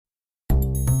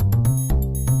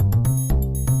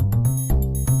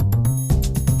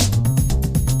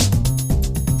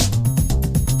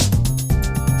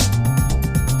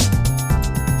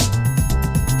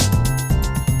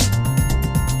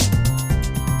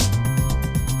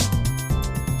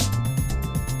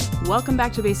Welcome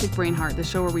back to Basic Brain Heart, the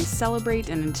show where we celebrate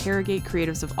and interrogate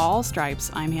creatives of all stripes.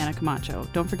 I'm Hannah Camacho.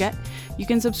 Don't forget, you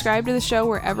can subscribe to the show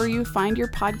wherever you find your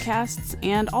podcasts,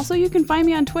 and also you can find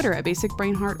me on Twitter at Basic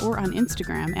Brain Heart or on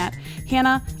Instagram at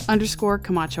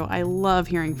Hannah_Camacho. I love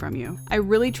hearing from you. I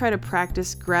really try to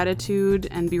practice gratitude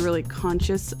and be really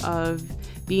conscious of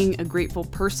being a grateful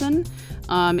person.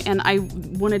 And I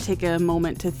want to take a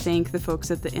moment to thank the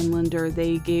folks at The Inlander.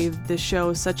 They gave the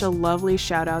show such a lovely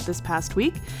shout out this past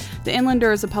week. The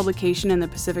Inlander is a publication in the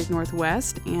Pacific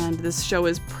Northwest, and this show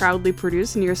is proudly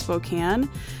produced near Spokane.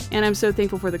 And I'm so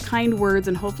thankful for the kind words,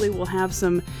 and hopefully we'll have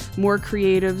some more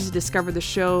creatives discover the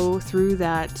show through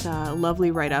that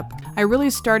lovely write-up. I really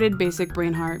started Basic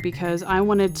Brain Heart because I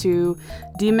wanted to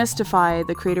demystify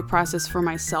the creative process for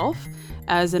myself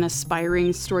as an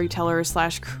aspiring storyteller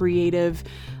 / creative,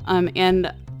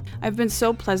 and I've been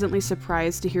so pleasantly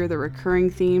surprised to hear the recurring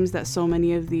themes that so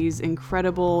many of these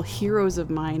incredible heroes of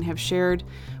mine have shared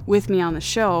with me on the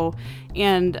show,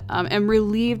 and I'm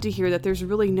relieved to hear that there's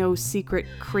really no secret,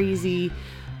 crazy,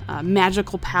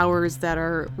 magical powers that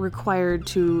are required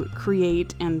to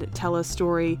create and tell a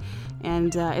story.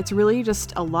 And it's really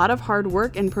just a lot of hard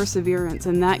work and perseverance,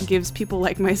 and that gives people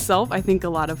like myself, I think, a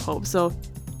lot of hope. So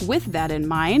with that in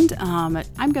mind, I'm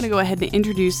going to go ahead and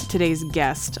introduce today's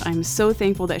guest. I'm so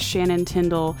thankful that Shannon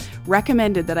Tyndall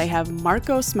recommended that I have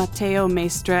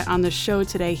Mateu-Mestre on the show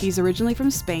today. He's originally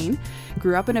from Spain,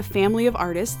 grew up in a family of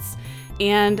artists,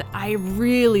 and I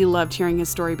really loved hearing his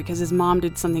story because his mom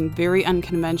did something very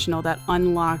unconventional that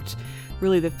unlocked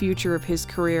really the future of his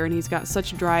career, and he's got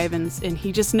such drive, and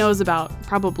he just knows about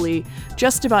probably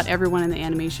just about everyone in the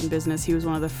animation business. He was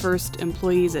one of the first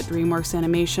employees at DreamWorks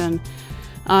Animation.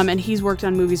 And he's worked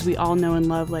on movies we all know and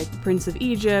love, like Prince of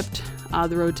Egypt,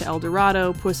 The Road to El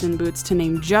Dorado, Puss in Boots, to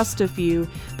name just a few.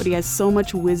 But he has so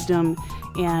much wisdom,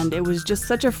 and it was just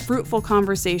such a fruitful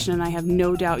conversation, and I have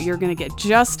no doubt you're going to get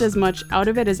just as much out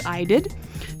of it as I did.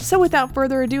 So without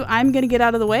further ado, I'm going to get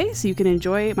out of the way so you can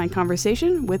enjoy my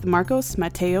conversation with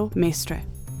Mateu-Mestre.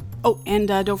 Oh, and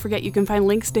don't forget, you can find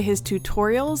links to his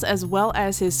tutorials as well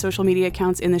as his social media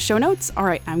accounts in the show notes. All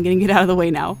right, I'm going to get out of the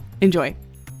way now. Enjoy.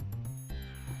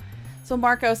 So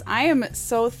Marcos, I am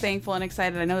so thankful and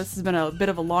excited. I know this has been a bit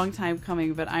of a long time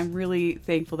coming, but I'm really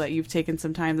thankful that you've taken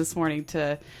some time this morning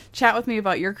to chat with me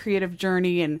about your creative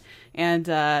journey and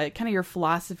kind of your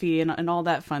philosophy and all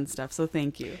that fun stuff. So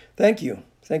thank you. Thank you.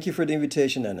 Thank you for the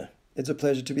invitation, Anna. It's a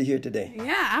pleasure to be here today.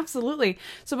 Yeah, absolutely.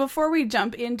 So before we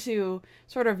jump into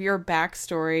sort of your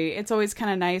backstory, it's always kind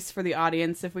of nice for the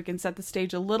audience if we can set the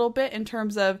stage a little bit in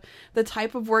terms of the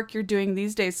type of work you're doing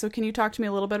these days. So can you talk to me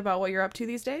a little bit about what you're up to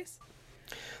these days?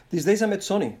 These days I'm at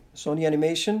Sony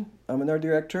Animation. I'm an art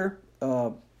director.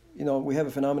 We have a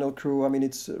phenomenal crew. I mean,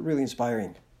 it's really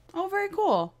inspiring. Oh, very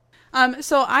cool.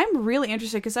 So I'm really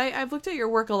interested because I've looked at your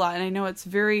work a lot, and I know it's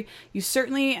you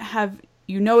certainly have,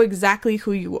 know exactly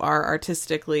who you are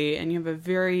artistically, and you have a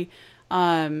very,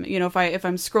 if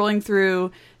I'm scrolling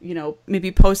through,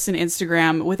 maybe posts on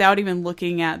Instagram without even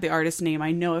looking at the artist name,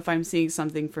 I know if I'm seeing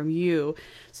something from you.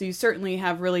 So you certainly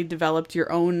have really developed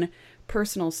your own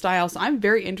personal style. So I'm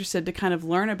very interested to kind of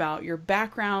learn about your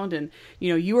background and,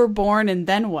 you were born and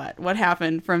then what? What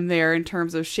happened from there in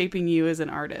terms of shaping you as an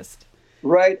artist?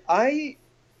 Right.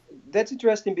 That's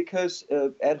interesting because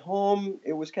at home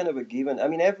it was kind of a given. I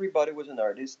mean, everybody was an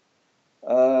artist.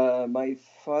 My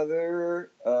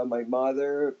father, my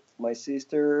mother, my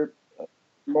sister,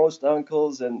 most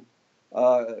uncles and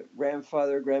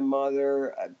grandfather,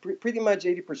 grandmother, pretty much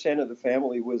 80% of the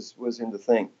family was in the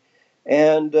thing.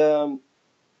 And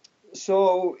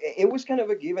so it was kind of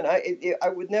a given. I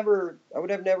would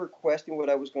have never questioned what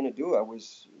I was going to do. I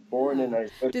was born and I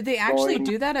started. Did they actually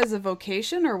do that as a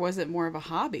vocation, or was it more of a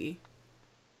hobby?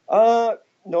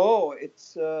 No,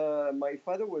 it's my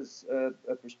father was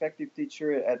a perspective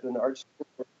teacher at an art school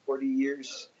for 40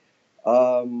 years.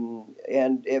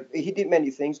 And he did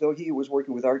many things, though. He was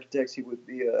working with architects. He would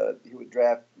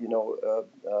draft,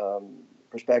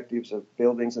 perspectives of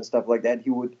buildings and stuff like that. He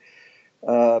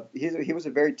was a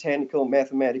very technical,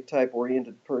 mathematic type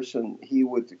oriented person. He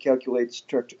would calculate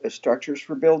structures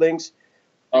for buildings.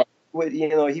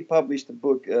 He published a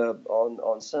book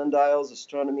on sundials,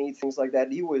 astronomy, things like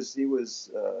that. He was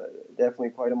definitely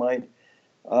quite a mind.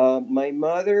 My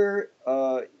mother,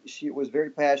 she was very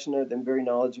passionate and very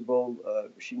knowledgeable.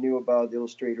 She knew about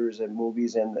illustrators and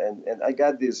movies, and I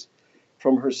got this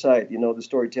from her side. The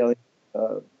storytelling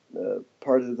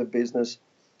part of the business,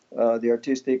 the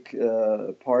artistic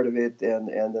part of it, and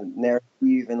the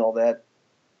narrative and all that.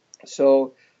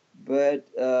 So. But,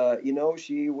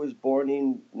 she was born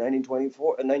in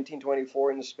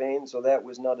 1924 in Spain, so that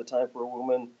was not a time for a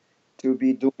woman to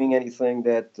be doing anything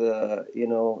that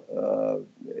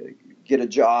get a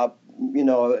job.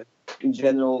 In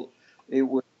general, it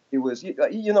was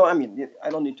I mean, I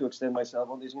don't need to extend myself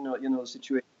on this.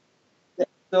 Situation.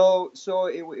 So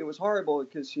it was horrible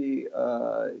because she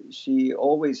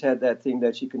always had that thing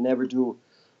that she could never do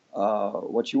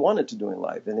what she wanted to do in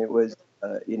life, and it was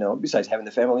besides having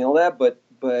the family and all that, but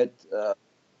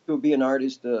to be an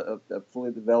artist, a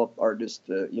fully developed artist,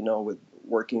 with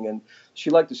working, and she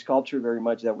liked the sculpture very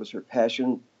much. That was her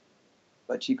passion,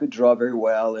 but she could draw very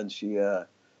well, and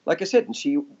like I said, and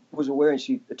she was aware, and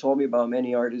she told me about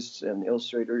many artists and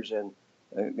illustrators and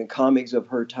comics of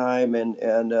her time,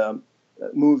 and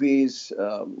movies,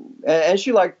 and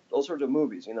she liked all sorts of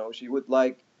movies. She would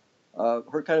like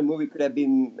her kind of movie could have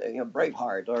been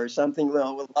Braveheart or something,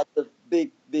 with lots of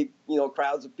big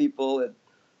crowds of people and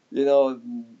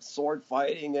sword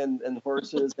fighting and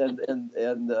horses and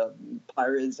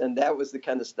pirates, and that was the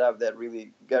kind of stuff that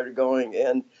really got her going.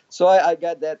 And so I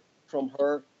got that from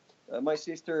her. My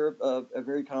sister, a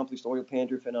very accomplished oil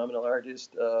painter, phenomenal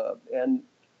artist, and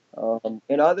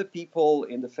other people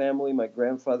in the family. My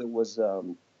grandfather was a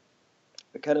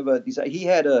kind of a design. He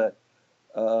had a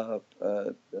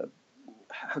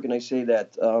how can I say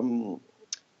that?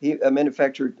 He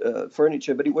manufactured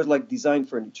furniture, but it was like design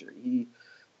furniture. He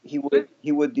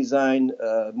would design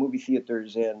movie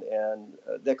theaters and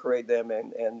decorate them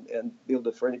and build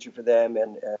the furniture for them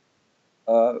and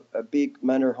big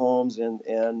manor homes and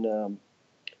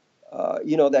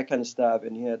that kind of stuff.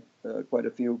 And he had quite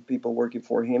a few people working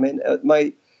for him. And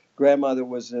my grandmother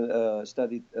was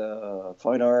studied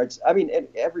fine arts. I mean, and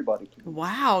everybody.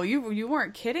 Wow, you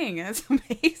weren't kidding. That's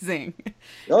amazing. And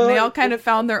they No, all kind of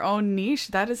found their own niche.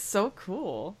 That is so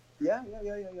cool. yeah.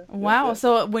 Wow.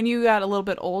 So when you got a little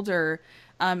bit older,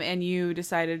 and you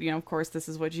decided, of course, this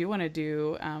is what you want to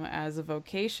do as a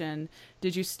vocation,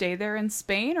 did you stay there in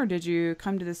Spain, or did you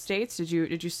come to the States? Did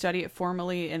you study it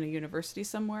formally in a university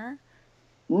somewhere?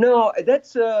 No,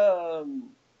 that's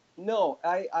no.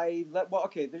 Well,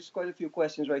 okay. There's quite a few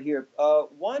questions right here.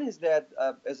 One is that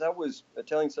as I was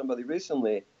telling somebody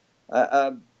recently, uh,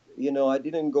 uh, I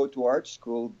didn't go to art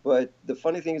school, but the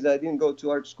funny thing is that I didn't go to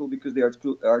art school because the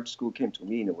art school came to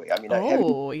me in a way. I mean,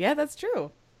 Oh, yeah, that's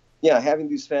true. having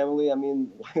this family. I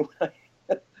mean, why would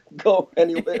I go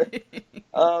anywhere?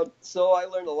 So I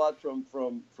learned a lot from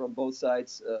both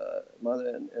sides,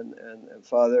 mother and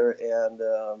father, and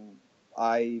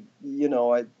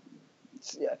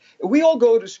yeah, we all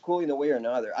go to school in a way or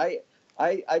another. I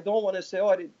don't want to say,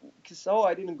 I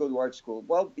didn't go to art school.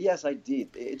 Well, yes, I did.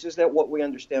 It's just that what we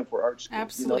understand for art school,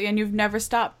 Absolutely. And you've never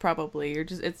stopped, probably.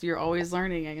 You're always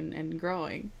learning and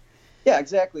growing. Yeah,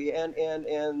 exactly. And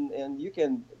you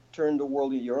can turn the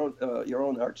world in your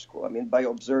own art school. I mean, by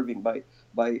observing, by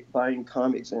buying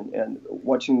comics and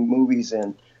watching movies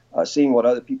and seeing what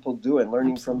other people do and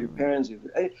learning from your Absolutely.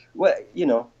 parents. Well, I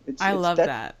it's love that.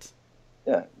 that.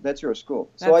 Yeah, that's your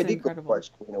school. So That's I did go to incredible. art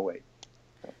school in a way.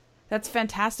 That's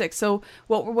fantastic. So,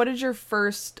 what did your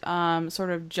first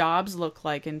sort of jobs look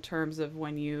like in terms of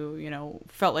when you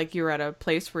felt like you were at a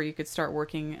place where you could start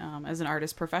working as an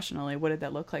artist professionally? What did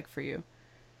that look like for you?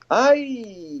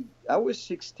 I was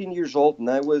 16 years old and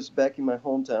I was back in my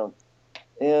hometown,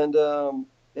 and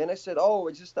I said, oh,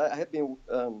 it's just I had been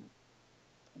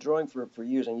drawing for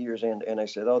years and years, and I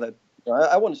said, oh, that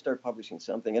I want to start publishing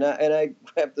something, and I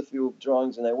grabbed a few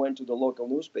drawings and I went to the local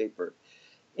newspaper,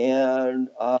 and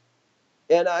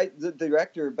the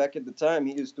director back at the time,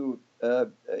 he used to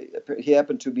he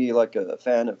happened to be like a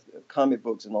fan of comic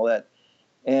books and all that,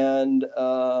 and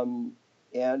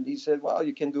he said, well,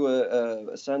 you can do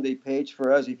a Sunday page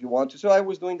for us if you want to. So I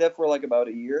was doing that for like about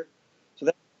a year. So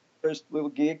that was the first little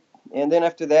gig, and then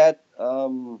after that,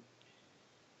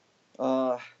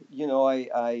 I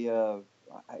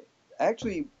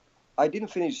actually I didn't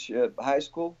finish high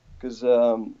school because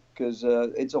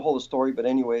it's a whole story. But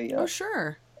anyway, Oh,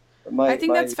 sure. I my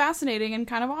think that's my fascinating and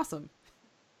kind of awesome.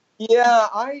 yeah,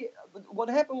 I what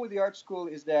happened with the art school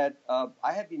is that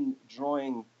I had been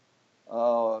drawing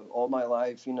all my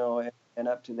life, and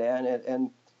up to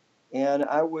then, and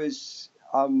I always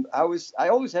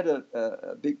had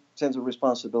a big sense of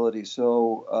responsibility.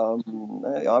 So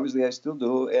obviously I still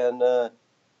do,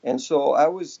 and so I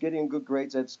was getting good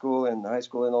grades at school and high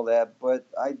school and all that, but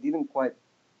I didn't quite,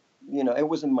 it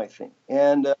wasn't my thing,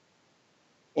 and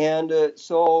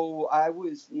so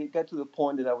it got to the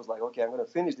point that I was like, okay, I'm going to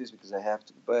finish this because I have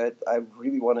to. But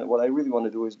what I really want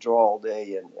to do is draw all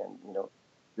day and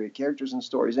create characters and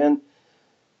stories. And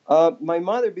my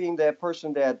mother, being that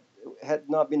person that had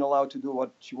not been allowed to do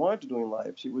what she wanted to do in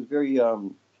life, she was very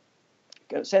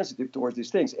kind of sensitive towards these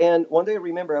things. And one day I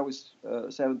remember I was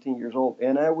 17 years old,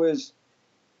 and I was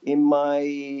in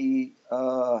my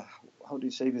how do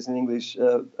you say this in English?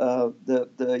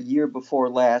 The year before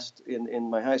last in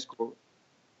my high school.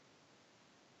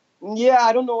 Yeah,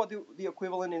 I don't know what the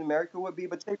equivalent in America would be,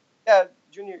 but say, yeah,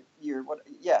 junior year. What?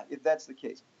 Yeah, if that's the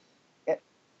case. Eh,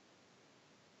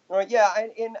 yeah,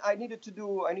 and I need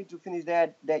to finish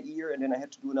that year, and then I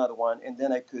had to do another one, and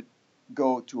then I could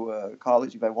go to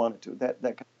college if I wanted to.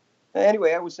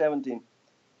 Anyway, I was 17,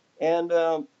 and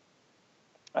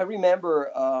I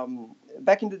remember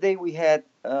back in the day we had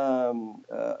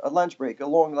a lunch break, a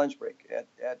long lunch break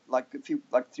at like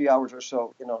 3 hours or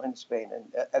so, in Spain, and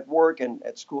at work and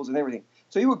at schools and everything.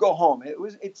 So you would go home.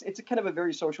 It's a kind of a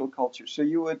very social culture. So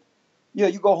you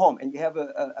go home and you have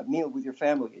a meal with your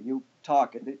family and you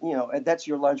talk, and and that's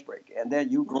your lunch break, and then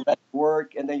you go back to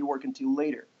work, and then you work until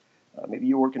later. Maybe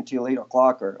you work until 8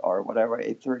 o'clock or whatever,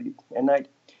 8:30 at night.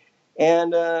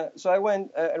 And so I went.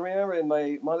 I remember, and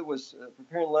my mother was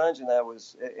preparing lunch, and I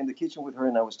was in the kitchen with her,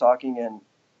 and I was talking, and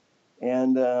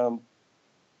I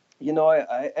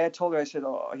told her, I said,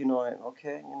 oh,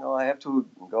 okay, I have to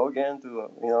go again to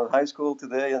high school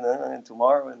today, and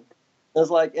tomorrow, and I was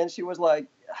like, and she was like,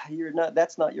 you're not,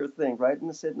 that's not your thing, right? And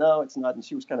I said, no, it's not. And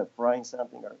she was kind of frying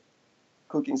something or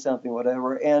cooking something,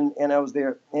 whatever, and I was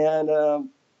there,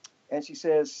 and she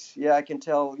says, yeah, I can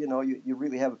tell, you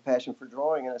really have a passion for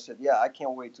drawing. And I said, yeah, I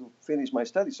can't wait to finish my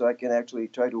studies so I can actually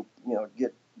try to,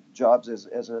 get jobs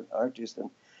as an artist. And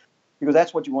because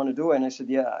that's what you want to do. And I said,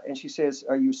 yeah. And she says,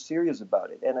 are you serious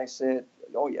about it? And I said,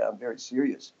 oh, yeah, I'm very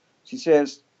serious. She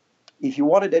says, if you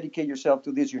want to dedicate yourself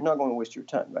to this, you're not going to waste your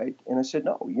time, right? And I said,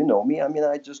 no, you know me. I mean,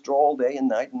 I just draw all day and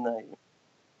night.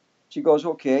 She goes,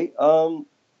 okay.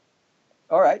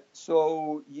 All right.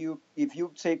 So if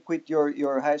you say quit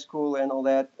your high school and all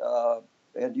that,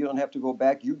 and you don't have to go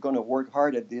back, you're going to work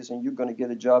hard at this, and you're going to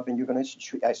get a job, and you're going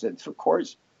to. I said, of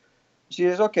course. She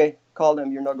says, okay, call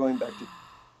them. You're not going back to.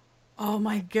 Oh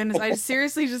my goodness! I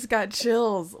seriously just got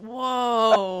chills.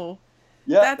 Whoa,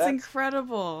 Yeah, that's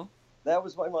incredible. that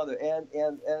was my mother, and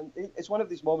it's one of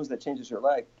these moments that changes your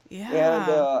life. And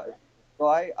Yeah. so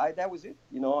I that was it.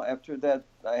 After that,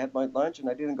 I had my lunch, and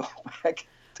I didn't go back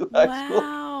to high school.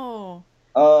 Wow.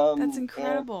 That's And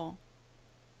incredible.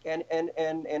 and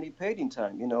it paid in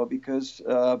time, because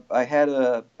I had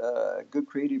a good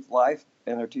creative life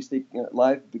and artistic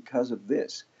life because of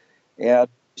this. And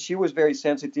she was very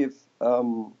sensitive.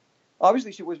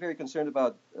 Obviously, she was very concerned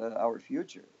about our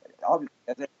future. Obviously,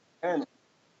 as a parent,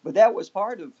 but that was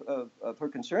part of her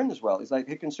concern as well. It's like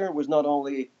her concern was not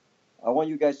only I want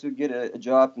you guys to get a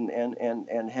job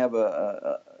and have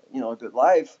a good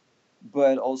life,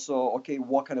 but also, okay,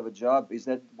 what kind of a job is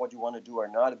that? What you want to do or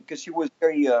not? Because she was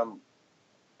very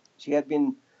she had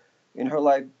been in her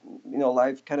life,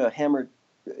 life kind of hammered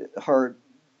her,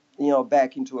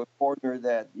 back into a corner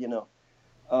that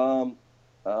um,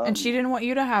 And she um, didn't want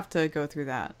you to have to go through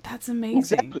that. That's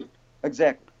amazing.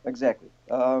 exactly, exactly.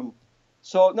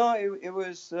 So no, it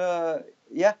was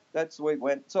yeah, that's the way it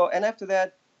went. So and after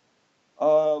that,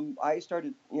 I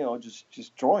started,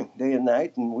 just drawing day and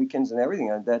night and weekends and everything.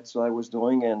 And that's what I was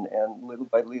doing. And little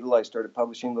by little, I started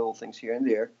publishing little things here and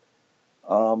there.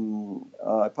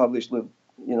 I published little,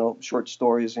 short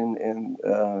stories in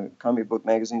comic book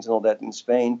magazines and all that in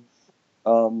Spain.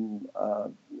 Um, uh,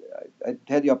 I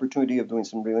had the opportunity of doing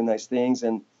some really nice things,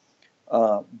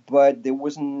 but there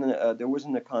wasn't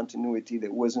a continuity.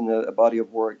 There wasn't a body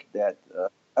of work that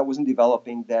I wasn't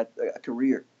developing that a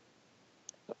career.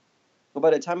 So by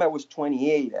the time I was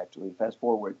 28, actually, fast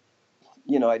forward,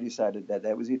 I decided that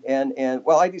that was it. And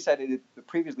well, I decided it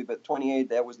previously, but 28,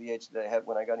 that was the age that I had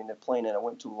when I got in the plane and I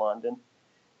went to London.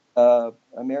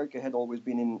 America had always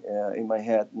been in my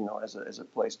head, as a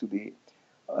place to be.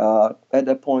 At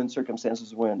that point,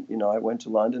 circumstances when I went to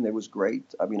London, it was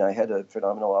great. I mean, I had a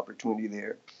phenomenal opportunity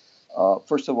there.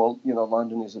 First of all,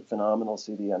 London is a phenomenal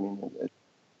city. I mean, it's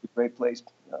a great place,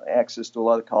 access to a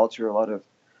lot of culture,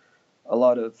 a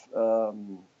lot of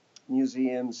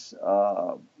museums.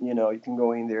 You can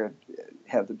go in there,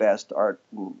 have the best art,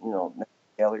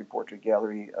 gallery, portrait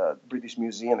gallery, British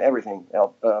Museum, everything.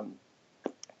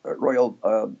 Royal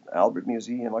Albert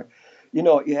Museum.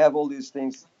 You have all these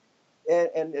things,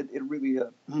 and it really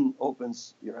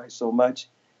opens your eyes so much.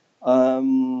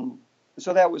 Um,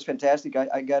 so that was fantastic.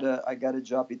 I got a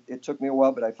job. It took me a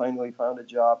while, but I finally found a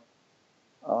job.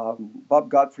 Bob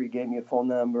Godfrey gave me a phone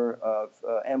number of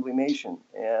Emblemation,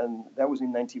 and that was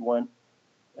in '91.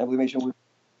 Emblemation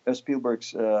was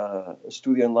Spielberg's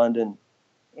studio in London,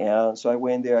 and so I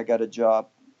went there. I got a job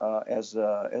as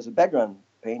a background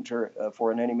painter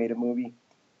for an animated movie.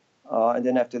 And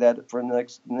then after that, for the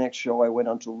next show, I went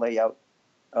on to layout.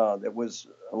 That was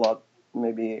a lot,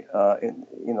 maybe,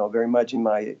 very much in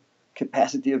my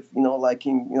capacity of,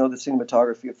 liking, the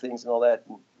cinematography of things and all that,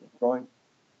 and drawing.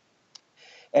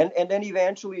 And then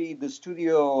eventually the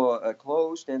studio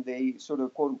closed, and they sort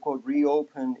of quote unquote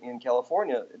reopened in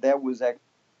California. That was actually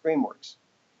DreamWorks,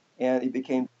 and it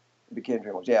became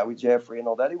DreamWorks. Yeah, with Jeffrey and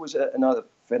all that. It was another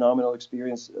phenomenal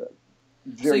experience. So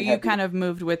Very you happy. kind of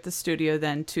moved with the studio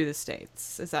then to the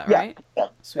States. Is that Yeah, right? yeah,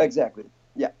 Sweet. exactly.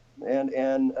 Yeah, and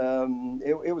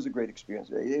it was a great experience.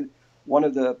 One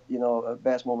of the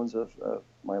best moments of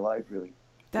my life. Really,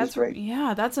 it was That's great.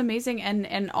 yeah, that's amazing.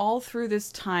 And all through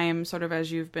this time, sort of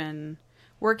as you've been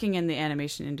working in the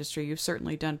animation industry, you've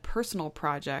certainly done personal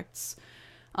projects.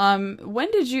 When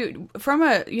did you, from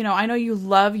a, I know you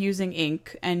love using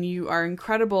ink and you are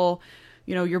incredible.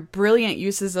 Your brilliant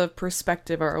uses of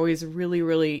perspective are always really,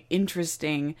 really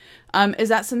interesting. Is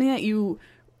that something that you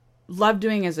love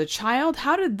doing as a child?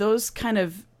 How did those kind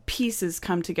of pieces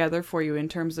come together for you in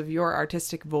terms of your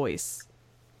artistic voice?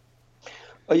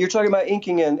 You're talking about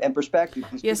inking and perspective,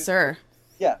 these two Yes, different things. sir.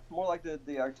 Yeah, more like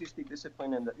the artistic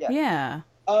discipline and yeah. Yeah.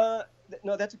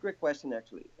 No, that's a great question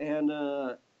actually, and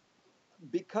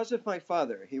because of my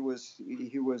father, he was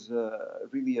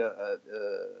really a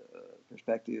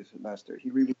perspective master. He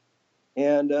really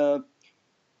and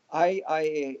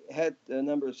I had a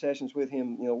number of sessions with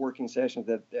him, working sessions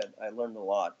that I learned a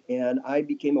lot, and I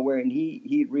became aware, and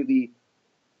he really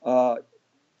uh,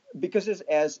 because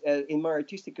as in my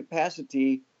artistic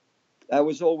capacity, I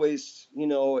was always, in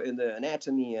the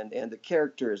anatomy and the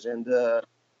characters and the,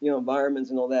 environments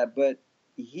and all that. But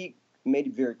he made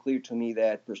it very clear to me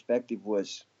that perspective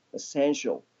was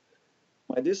essential,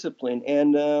 my discipline,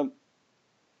 and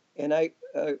I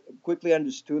quickly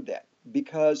understood that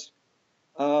because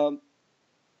um,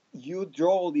 you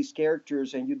draw all these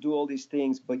characters and you do all these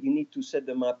things, but you need to set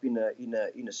them up in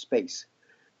a space.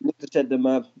 You need to set them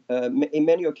up in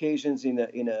many occasions in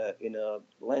a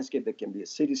landscape that can be a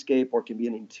cityscape or can be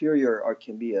an interior or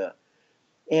can be a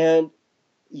and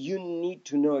you need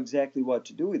to know exactly what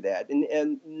to do with that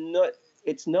and not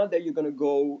it's not that you're going to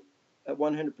go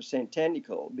 100%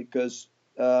 technical because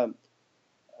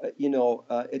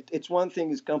it's one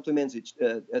thing is complements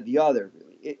the other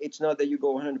really it's not that you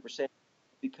go 100%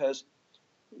 because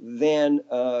then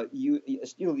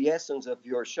still the essence of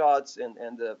your shots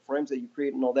and the frames that you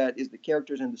create and all that is the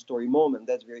characters and the story moment.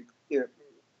 That's very clear,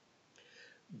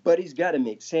 but it's got to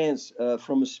make sense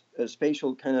from a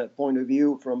spatial kind of point of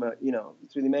view, from a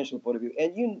three-dimensional point of view,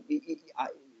 and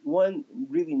one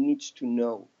really needs to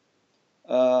know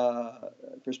uh,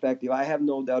 perspective. I have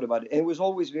no doubt about it, and it was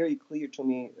always very clear to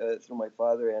me through my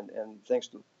father, and thanks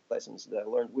to lessons that I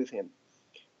learned with him.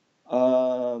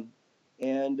 Um,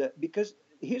 and because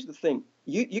here's the thing,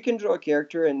 you can draw a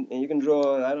character and you can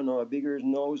draw, I don't know, a bigger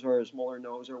nose or a smaller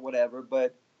nose or whatever,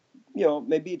 but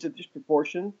maybe it's a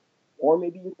disproportion, or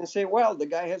maybe you can say, well, the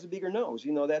guy has a bigger nose.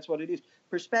 That's what it is.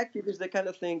 Perspective is the kind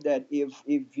of thing that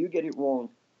if you get it wrong,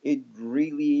 it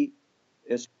really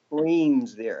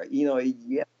screams there. Yeah,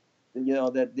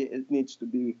 that it needs to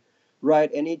be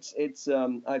right, and it's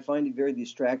I find it very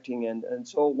distracting, and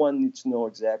so one needs to know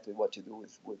exactly what to do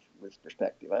with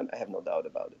perspective. I have no doubt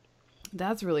about it.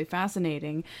 That's really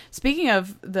fascinating. Speaking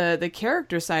of the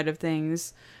character side of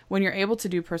things, when you're able to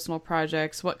do personal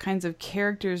projects, what kinds of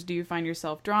characters do you find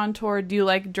yourself drawn toward? Do you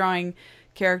like drawing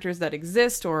characters that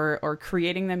exist or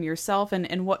creating them yourself,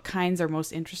 and what kinds are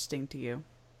most interesting to you?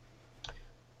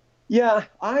 Yeah,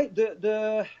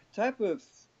 the type of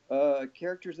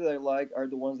characters that I like are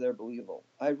the ones that are believable.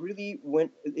 I really when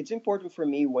it's important for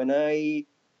me when I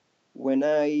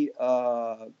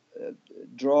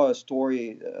draw a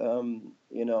story,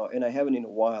 and I haven't in a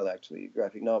while actually,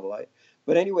 graphic novel.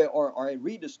 But anyway, or I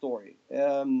read a story.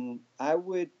 I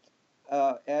would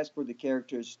ask for the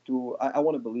characters to. I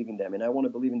want to believe in them, and I want to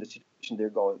believe in the situation they're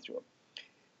going through,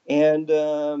 and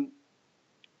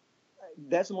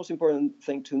that's the most important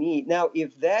thing to me. Now,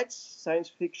 if that's science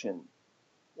fiction,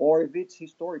 or if it's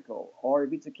historical, or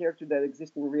if it's a character that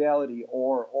exists in reality,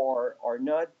 or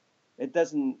not, it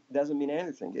doesn't mean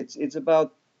anything. It's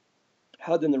about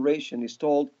how the narration is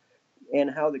told and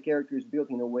how the character is built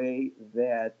in a way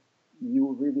that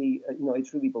you really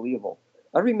it's really believable.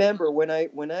 I remember when I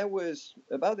was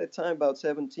about that time, about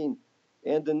 17,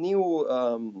 and a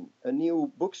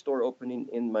new bookstore opening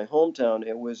in my hometown.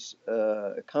 It was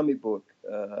a comic book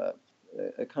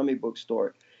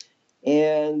store,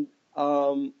 and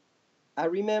I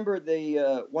remember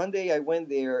the one day I went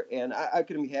there and I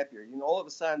couldn't be happier. All of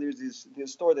a sudden there's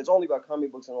this store that's only about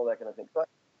comic books and all that kind of thing.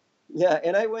 Yeah,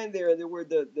 and I went there, and there were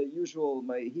the usual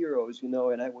my heroes,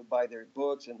 and I would buy their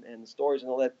books and stories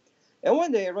and all that. And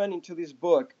one day I ran into this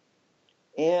book,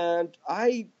 and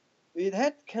it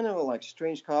had kind of a like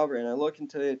strange cover, and I looked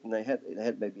into it, and it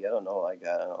had maybe, I don't know, like,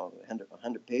 I don't know,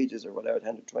 100 pages or whatever,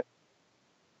 120.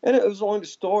 And it was a long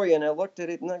story, and I looked at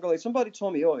it, and I go like, somebody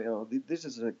told me, oh, this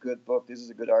is a good book, this is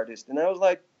a good artist, and I was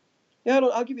like, yeah,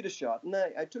 I'll give it a shot. And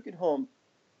I took it home.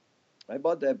 I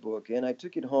bought that book, and I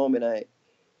took it home, and I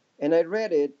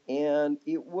read it, and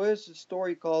it was a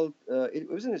story called. It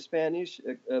was in Spanish,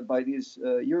 by this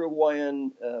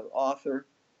Uruguayan author,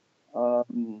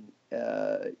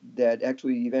 that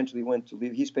actually eventually went to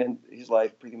live. He spent his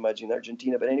life pretty much in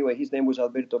Argentina, but anyway, his name was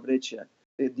Alberto Breccia,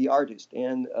 the artist,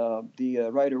 and the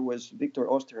writer was Victor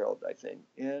Osterheld, I think.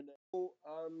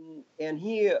 And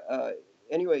he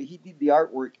anyway, he did the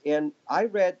artwork, and I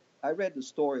read the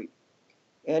story,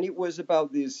 and it was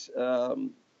about these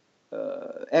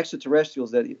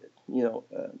extraterrestrials that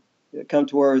come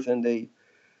to Earth, and they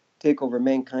take over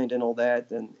mankind and all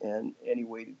that, and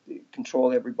anyway, they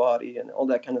control everybody and all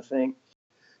that kind of thing.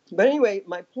 But anyway,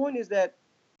 my point is that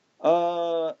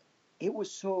uh, it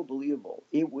was so believable.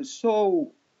 It was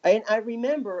so. And I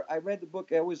remember I read the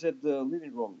book. I was at the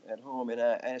living room at home, and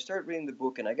I started reading the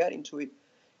book, and I got into it.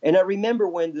 And I remember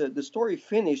when the story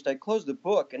finished, I closed the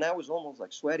book, and I was almost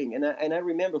like sweating. And I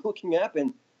remember looking up,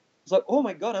 and it's like, oh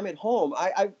my God, I'm at home.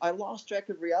 I lost track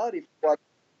of reality.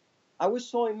 I was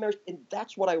so immersed, and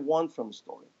that's what I want from a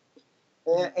story.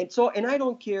 And I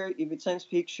don't care if it's science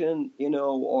fiction,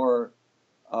 or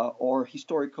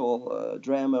historical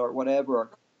drama or whatever,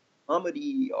 or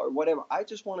comedy or whatever. I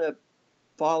just want to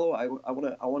follow. I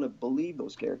want to believe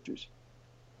those characters.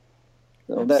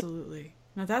 So that Absolutely.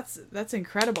 No, that's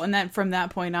incredible. And then from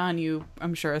that point on, you,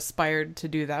 I'm sure, aspired to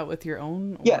do that with your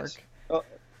own yes. work. Uh,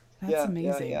 That's yeah.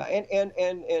 amazing. And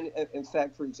in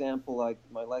fact, for example, like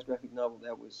my last graphic novel,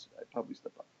 that was I published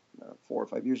about 4 or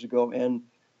 5 years ago, and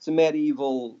it's a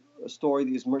medieval story.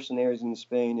 These mercenaries in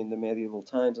Spain in the medieval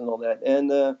times and all that, and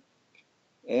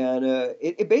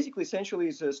it basically essentially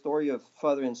is a story of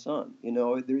father and son.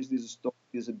 There's this story,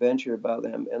 this adventure about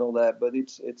them and all that, but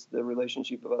it's the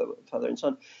relationship of father and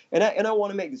son. And I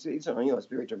want to make this. It's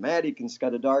very dramatic and it's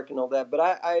kind of dark and all that. But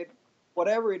I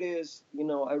whatever it is,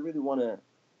 I really want to.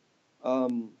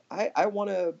 I want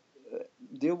to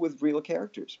deal with real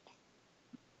characters.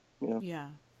 Yeah.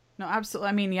 No, absolutely.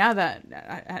 I mean, yeah,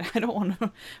 that I don't want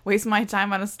to waste my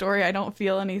time on a story I don't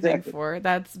feel anything Exactly. for.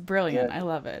 That's brilliant. I Exactly.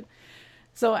 love it.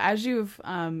 So, as you've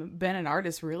been an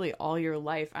artist really all your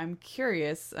life, I'm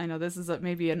curious. I know this is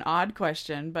maybe an odd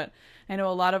question, but I know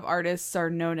a lot of artists are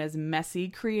known as messy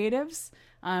creatives.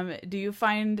 Do you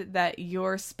find that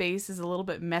your space is a little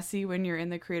bit messy when you're in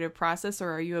the creative process,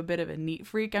 or are you a bit of a neat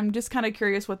freak? I'm just kind of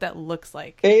curious what that looks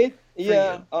like for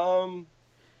Yeah. you.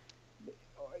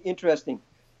 Interesting.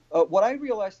 What I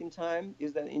realized in time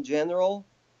is that in general,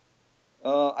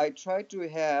 I try to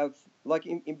have, like,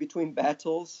 in between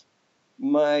battles,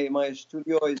 my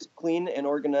studio is clean and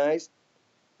organized.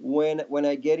 When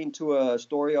I get into a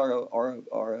story or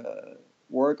a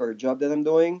work or a job that I'm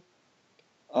doing,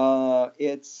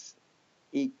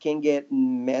 it can get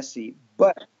messy.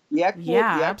 But the actual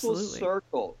Yeah, the actual absolutely.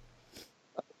 circle,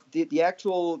 the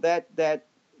actual that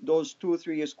those 2 or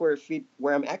 3 square feet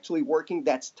where I'm actually working,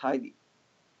 that's tidy,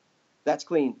 that's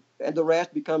clean, and the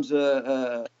rest becomes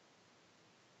a.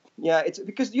 Yeah, it's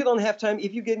because you don't have time.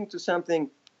 If you get into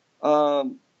something,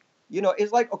 um,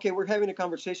 it's like, okay, we're having a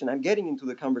conversation. I'm getting into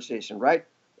the conversation, right?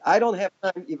 I don't have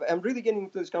time. If I'm really getting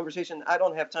into this conversation, I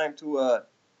don't have time to,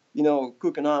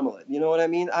 cook an omelet. You know what I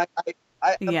mean?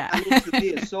 Yeah. I'm into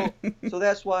this. So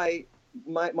that's why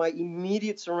my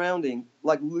immediate surrounding,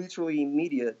 like literally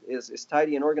immediate, is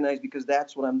tidy and organized because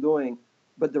that's what I'm doing.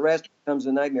 But the rest becomes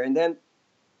a nightmare. And then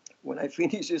when I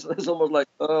finish, it's almost like,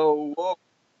 oh, whoa,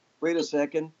 wait a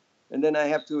second, and then I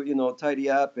have to, tidy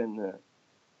up, and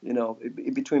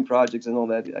in between projects and all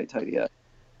that, I tidy up.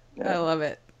 I Yeah. love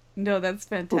it. No, that's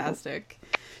fantastic.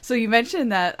 So you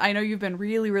mentioned that I know you've been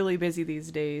really, really busy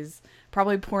these days,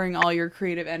 probably pouring all your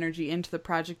creative energy into the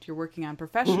project you're working on Mhm.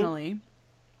 professionally.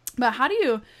 But how do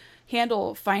you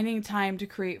handle finding time to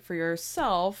create for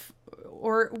yourself,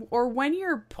 or when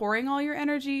you're pouring all your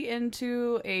energy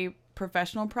into a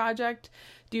professional project,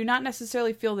 do you not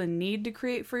necessarily feel the need to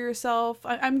create for yourself?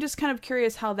 I'm just kind of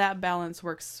curious how that balance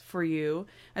works for you.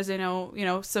 As I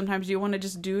know, sometimes you want to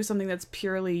just do something that's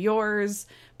purely yours,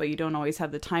 but you don't always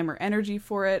have the time or energy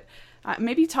for it.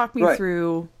 Maybe talk me Right.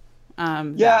 through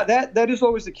Yeah, that. that is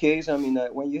always the case. I mean,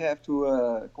 when you have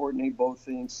to coordinate both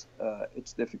things,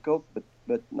 it's difficult,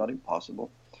 but not impossible.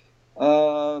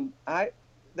 I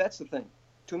That's the thing.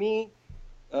 To me,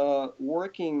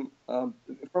 working from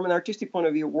an artistic point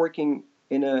of view, working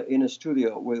in a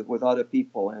studio with other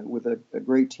people and with a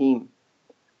great team,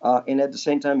 and at the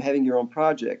same time having your own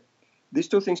project, these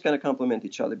two things kind of complement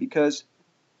each other because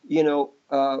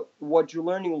what you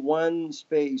learn in one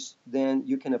space, then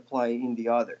you can apply in the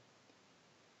other.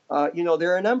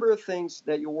 There are a number of things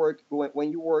that you work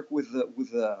when you work with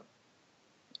a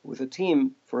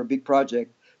team for a big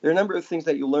project. There are a number of things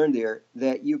that you learn there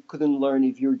that you couldn't learn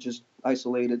if you're just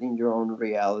isolated in your own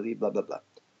reality, blah blah blah.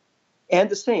 And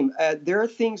the same, there are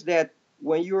things that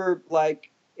when you're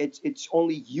like it's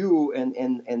only you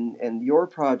and your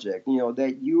project,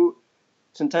 that you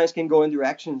sometimes can go in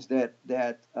directions that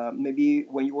maybe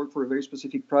when you work for a very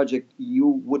specific project you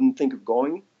wouldn't think of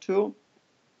going to.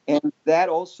 And that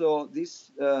also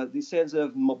this sense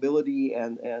of mobility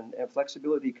and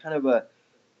flexibility kind of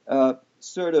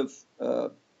sort of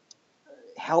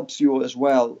helps you as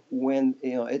well when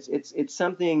it's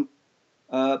something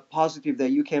positive that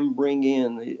you can bring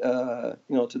in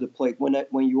to the plate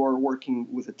when you are working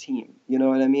with a team. You know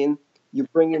what I mean? You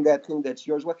bring in that thing that's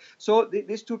yours. So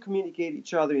these two communicate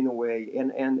each other in a way,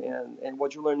 and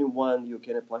what you learn in one you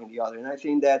can apply in the other. And I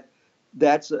think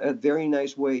that's a very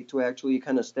nice way to actually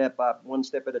kind of step up one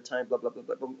step at a time. Blah blah blah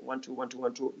blah. 1 2 1 2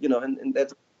 1 2. And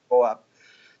that's go up.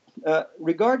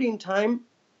 Regarding time,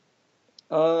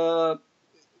 uh,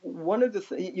 one of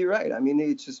the you're right. I mean,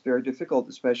 it's just very difficult,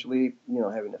 especially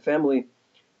having a family.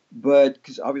 But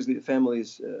because obviously the family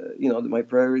is, my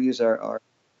priorities are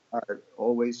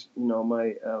always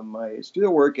my studio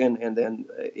work and then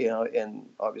and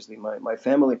obviously my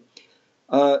family.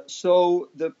 So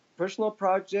the personal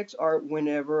projects are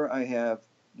whenever I have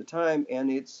the time,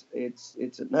 and it's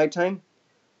at nighttime.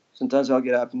 Sometimes I'll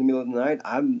get up in the middle of the night.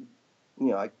 I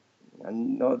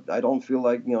know I don't feel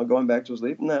like going back to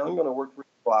sleep. Now I'm going to work for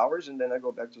 2 hours and then I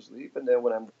go back to sleep. And then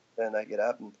when I'm then I get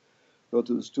up and go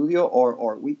to the studio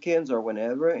or weekends or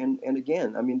whenever. And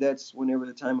again, I mean that's whenever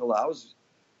the time allows.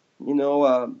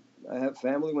 I have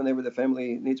family. Whenever the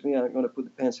family needs me, I'm going to put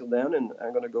the pencil down and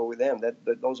I'm going to go with them.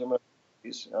 Those are my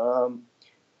priorities.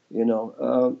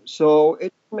 So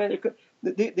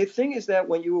the thing is that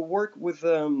when you work with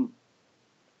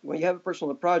when you have a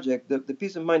personal project, the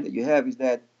peace of mind that you have is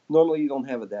that normally you don't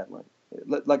have a deadline.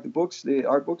 Like the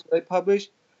art books that I publish,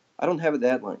 I don't have a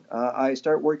deadline. I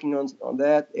start working on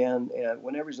that, and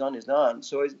whenever it's done, it's done.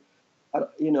 So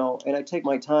and I take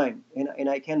my time, and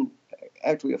I can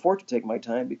actually afford to take my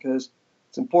time because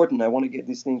it's important. I want to get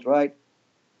these things right.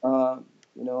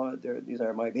 These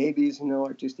are my babies,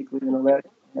 artistically and all that.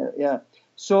 Yeah.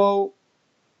 So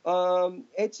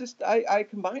it's just I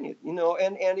combine it,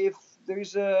 and if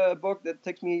there's a book that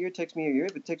takes me a year, it takes me a year.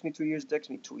 If it takes me 2 years, it takes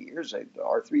me 2 years.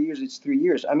 Or 3 years, it's 3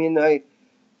 years. I mean,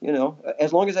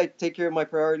 as long as I take care of my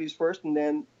priorities first, and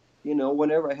then,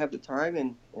 whenever I have the time,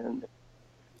 and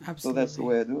so that's the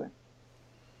Absolutely. way I do it.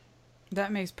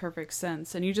 That makes perfect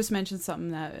sense. And you just mentioned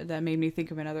something that made me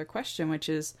think of another question, which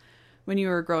is when you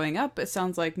were growing up, it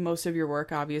sounds like most of your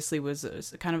work obviously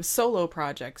was kind of solo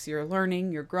projects. You're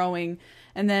learning, you're growing.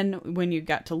 And then when you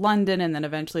got to London and then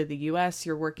eventually the US,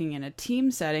 you're working in a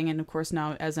team setting. And of course,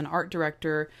 now as an art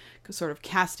director, sort of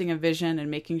casting a vision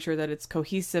and making sure that it's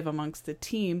cohesive amongst the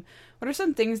team. What are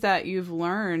some things that you've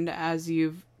learned as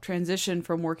you've transitioned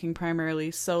from working primarily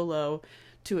solo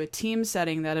to a team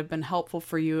setting that have been helpful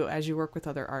for you as you work with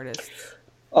other artists?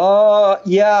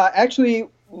 Yeah, actually,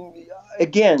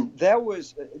 again, that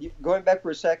was going back for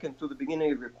a second to the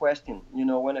beginning of your question.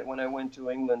 When I went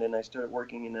to England and I started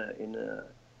working in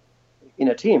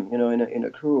a team, in a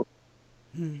crew.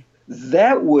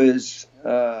 That was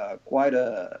uh, quite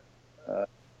a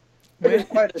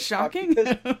shock Shocking.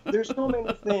 because there's so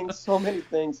many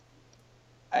things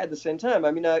at the same time.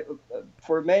 I mean,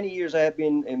 for many years I have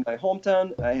been in my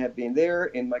hometown. I have been there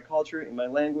in my culture, in my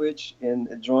language, in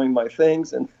enjoying my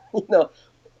things, and you know,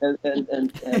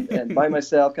 and by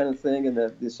myself kind of thing, in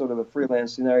this sort of a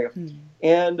freelance scenario,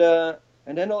 and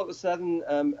then all of a sudden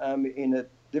I'm in a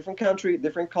different country,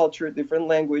 different culture, different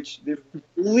language,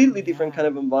 completely different kind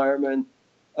Yeah. of environment,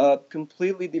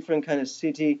 completely different kind of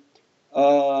city,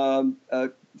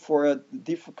 for a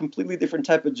completely different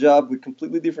type of job with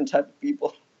completely different type of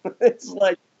people. It's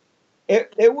like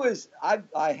it was.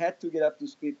 I had to get up to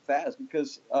speed fast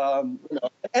because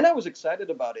and I was excited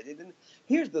about it.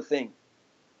 Here's the thing.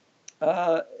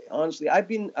 Honestly, I've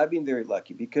been very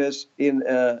lucky because in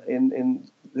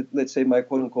let's say my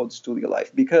quote unquote studio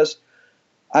life, because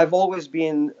I've always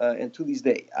been, and to this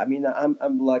day, I mean,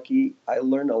 I'm lucky. I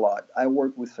learned a lot. I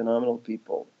work with phenomenal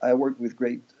people. I work with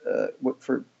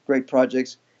for great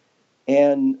projects,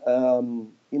 and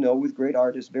with great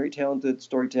artists, very talented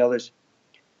storytellers.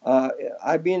 Uh,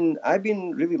 I've been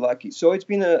really lucky. So it's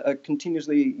been a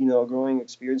continuously, growing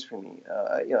experience for me.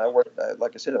 I work,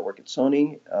 like I said, I work at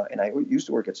Sony, and I used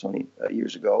to work at Sony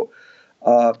years ago.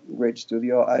 Great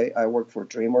studio. I worked for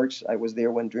DreamWorks. I was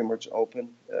there when DreamWorks opened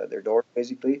their doors,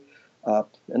 basically.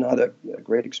 Another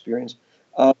great experience.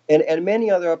 And many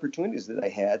other opportunities that I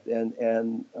had,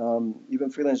 and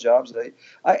even freelance jobs.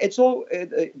 It's all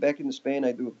back in Spain.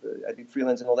 I did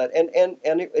freelance and all that, and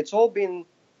it's all been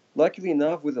luckily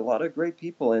enough with a lot of great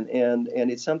people, and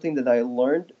it's something that I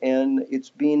learned, and it's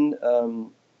been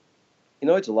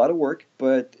it's a lot of work,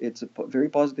 but it's a very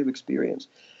positive experience.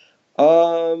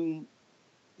 Um,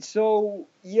 so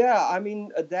yeah, I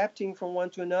mean, adapting from one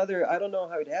to another, I don't know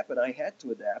how it happened. I had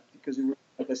to adapt because it were,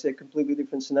 like I said, completely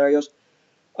different scenarios.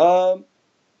 Um,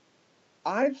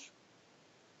 I've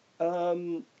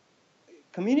um,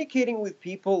 communicating with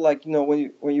people, like,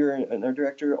 when you're an art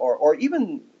director, or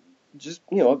even just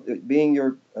being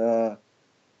your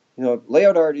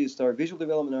layout artist or visual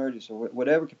development artist, or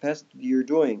whatever capacity you're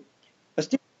doing.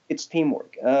 Still, it's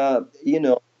teamwork.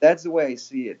 That's the way I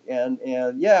see it. And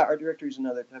yeah, art director is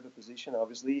another type of position,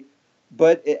 obviously.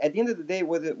 But at the end of the day,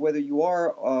 whether you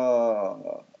are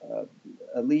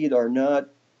a lead or not,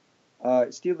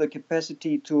 still the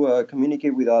capacity to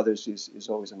communicate with others is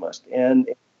always a must. And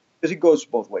because it goes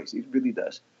both ways, it really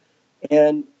does.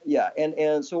 And yeah,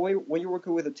 and so when you're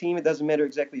working with a team, it doesn't matter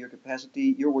exactly your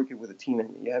capacity. You're working with a team,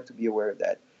 and you have to be aware of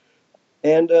that.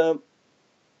 And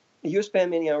you spend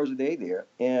many hours a day there,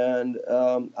 and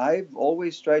I've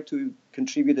always tried to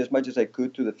contribute as much as I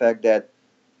could to the fact that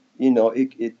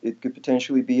it could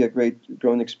potentially be a great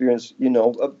growing experience.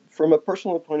 From a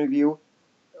personal point of view,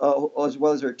 as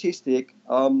well as artistic,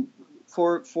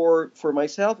 for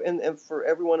myself and for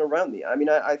everyone around me. I mean,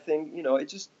 I think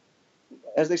it's just,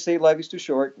 as they say, life is too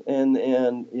short, and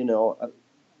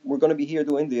we're going to be here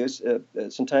doing this.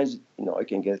 Sometimes it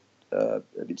can get a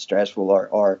bit stressful,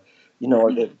 or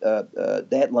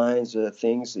deadlines,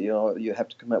 things. You have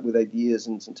to come up with ideas,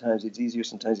 and sometimes it's easier,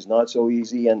 sometimes it's not so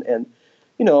easy, and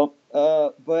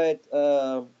but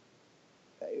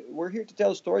we're here to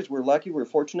tell stories. We're lucky, we're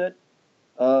fortunate,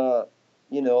 and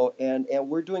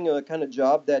we're doing a kind of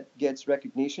job that gets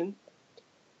recognition.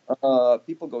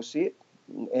 People go see it,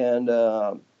 and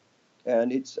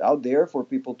and it's out there for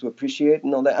people to appreciate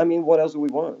and all that. I mean, what else do we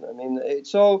want? I mean,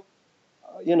 so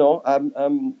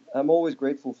I'm always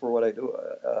grateful for what I do.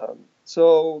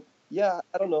 So yeah,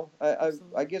 I don't know. I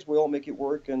Absolutely. guess we all make it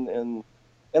work, and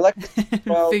like I said,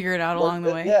 well, Figure it out work. along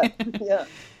the way. Yeah, yeah,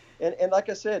 and like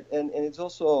I said, and it's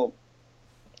also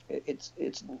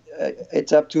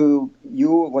it's up to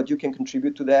you what you can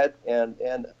contribute to that, and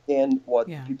what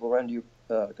the Yeah, people around you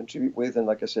contribute with. And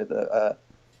like I said,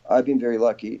 I've been very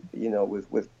lucky,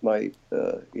 with my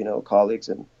colleagues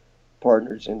and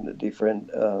partners in the different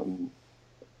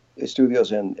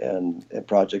studios and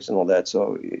projects and all that.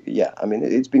 So yeah, I mean,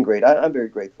 it's been great. I'm very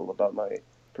grateful about my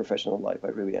professional life. I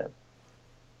really am.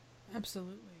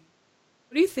 absolutely.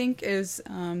 What do you think is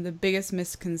the biggest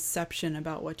misconception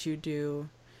about what you do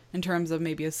in terms of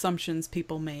maybe assumptions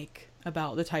people make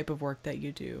about the type of work that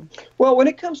you do? Well, when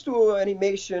it comes to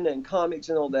animation and comics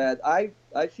and all that, I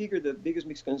figure the biggest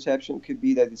misconception could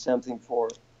be that it's something for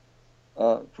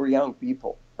young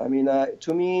people. I mean,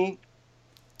 to me,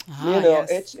 Ah,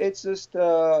 yes. it's just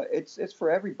it's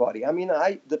for everybody. I mean,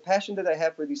 the passion that I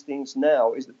have for these things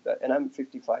now and I'm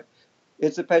 55.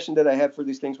 It's the passion that I had for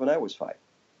these things when I was 5.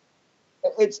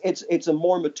 It's a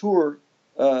more mature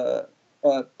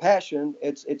passion.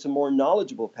 It's a more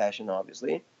knowledgeable passion,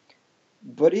 obviously,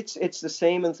 but it's the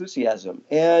same enthusiasm,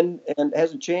 and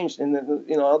hasn't changed. And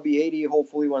I'll be 80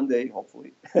 hopefully one day,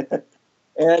 hopefully.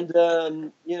 And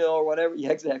or whatever. Yeah,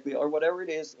 exactly, or whatever it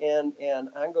is, and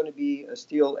I'm going to be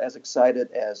still as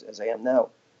excited as I am now.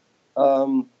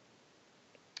 um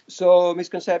so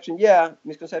misconception, yeah,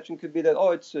 misconception could be that,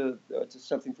 oh, it's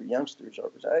something for youngsters, or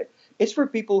it's for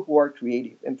people who are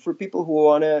creative, and for people who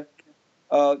want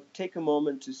to take a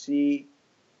moment to see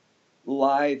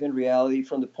live in reality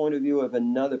from the point of view of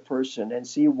another person, and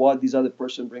see what this other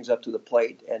person brings up to the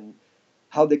plate, and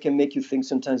how they can make you think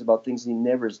sometimes about things you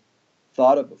never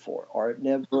thought of before, or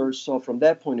never saw from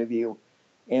that point of view.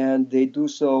 And they do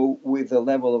so with a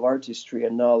level of artistry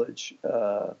and knowledge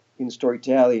in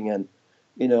storytelling, and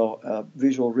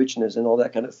visual richness and all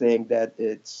that kind of thing, that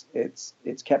it's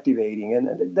captivating,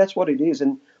 and that's what it is.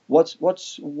 And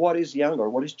what is young or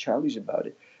what is childish about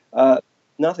it? uh,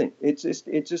 Nothing. It's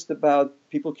just about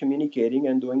people communicating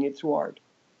and doing it through art.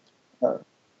 uh,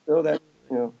 so that you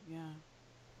Absolutely. know Yeah.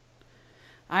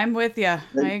 I'm with you. I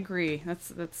then, agree.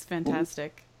 That's mhm,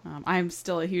 fantastic. I'm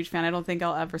still a huge fan. I don't think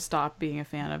I'll ever stop being a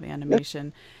fan of yeah.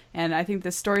 animation. And I think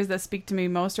the stories that speak to me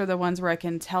most are the ones where I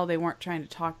can tell they weren't trying to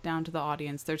talk down to the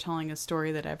audience. They're telling a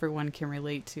story that everyone can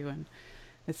relate to, and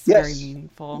it's very Yes,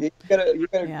 meaningful. you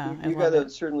Yeah, I got love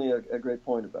it. certainly a great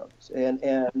point about this,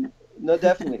 and no,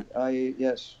 definitely,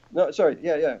 yes, no, sorry,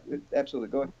 yeah, absolutely,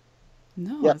 go ahead.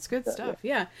 No, Yeah, it's good yeah. stuff.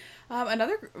 Yeah.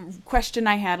 Another question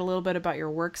I had a little bit about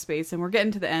your workspace, and we're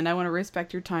getting to the end. I want to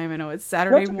respect your time. I know it's No,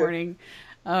 Saturday it's okay. morning,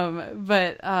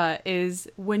 but is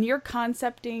when you're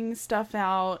concepting stuff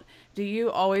out, do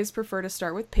you always prefer to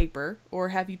start with paper, or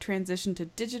have you transitioned to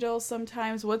digital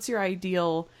sometimes? What's your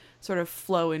ideal sort of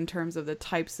flow in terms of the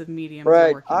types of mediums you're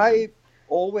Right. working on? I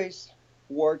always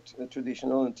worked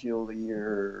traditional until the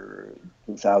year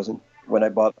 2000 when I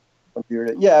bought a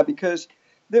computer. Yeah, because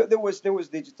there was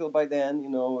digital by then.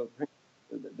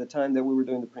 The time that we were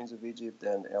doing the Prince of Egypt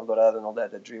and El Dorado and all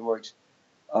that at DreamWorks.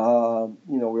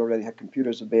 We already had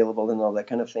computers available and all that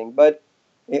kind of thing. But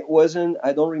it wasn't.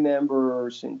 I don't remember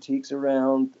Cintiqs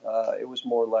around. It was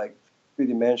more like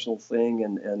three-dimensional thing,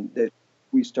 and that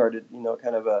we started,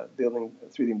 kind of building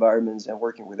 3D environments and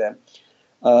working with them.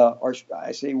 Or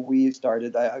I say we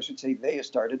started. I should say they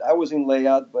started. I was in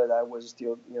layout, but I was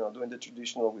still, doing the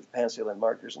traditional with pencil and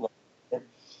markers and all that.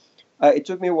 It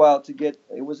took me a while to get.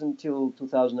 It wasn't until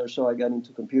 2000 or so I got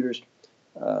into computers.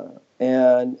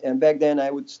 And back then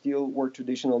I would still work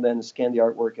traditional, then scan the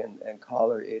artwork and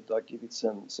color it, like give it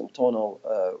some tonal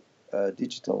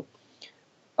digital.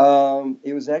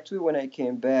 It was actually when I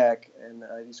came back and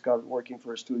I discovered working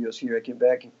for studios here. I came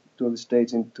back to the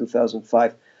States in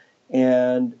 2005,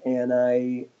 and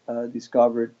I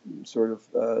discovered sort of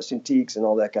Cintiqs and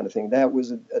all that kind of thing. That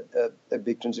was a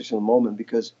big transitional moment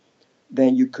because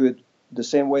then you could, the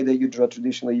same way that you draw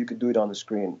traditionally, you could do it on the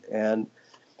screen. And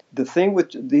the thing with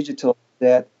digital is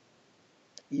that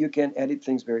you can edit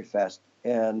things very fast,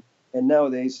 and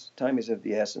nowadays time is of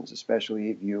the essence, especially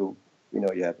if you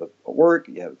have a work,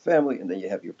 you have a family, and then you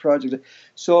have your project.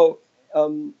 So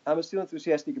I'm still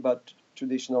enthusiastic about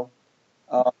traditional.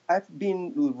 I've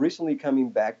been recently coming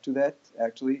back to that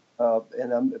actually,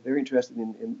 and I'm very interested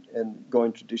in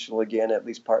going traditional again, at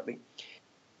least partly.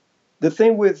 The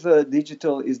thing with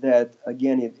digital is that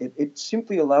again, it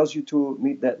simply allows you to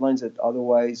meet deadlines that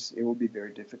otherwise it will be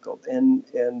very difficult. And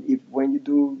if when you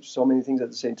do so many things at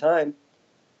the same time,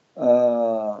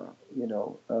 uh, you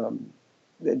know,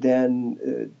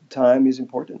 then time is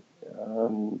important.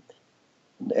 Um,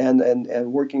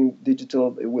 and working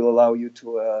digital, it will allow you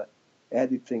to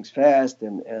edit things fast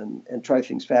and try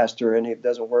things faster. And if it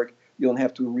doesn't work, you don't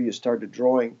have to restart the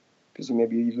drawing because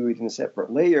maybe you do it in a separate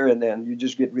layer and then you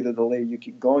just get rid of the layer. You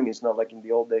keep going. It's not like in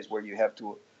the old days where you have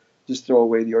to just throw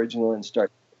away the original and start.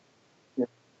 Yeah.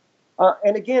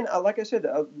 And again, like I said,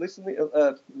 recently,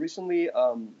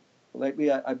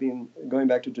 lately, I've been going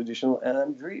back to traditional, and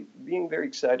I'm being very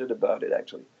excited about it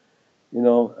actually.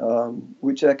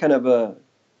 Which I kind of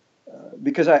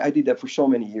because I did that for so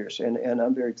many years, and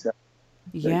I'm very excited.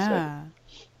 Very excited. Yeah,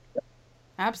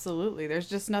 absolutely. There's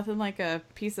just nothing like a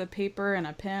piece of paper and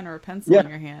a pen or a pencil Yeah, in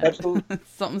your hand. absolutely,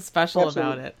 Something special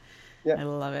about absolutely. it. Yeah. I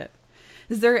love it.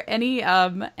 Is there any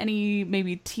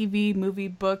maybe TV, movie,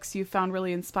 books you found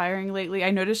really inspiring lately? I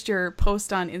noticed your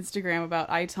post on Instagram about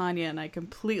I, Tanya, and I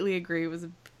completely agree. It was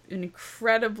an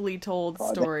incredibly told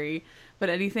Uh, story. But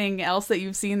anything else that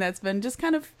you've seen that's been just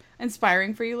kind of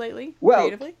inspiring for you lately, well,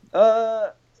 creatively?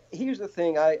 here's the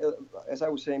thing. As I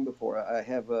was saying before, I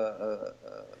have a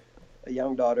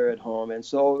young daughter at home, and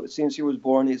so since she was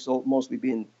born, it's mostly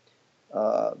been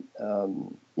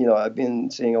I've been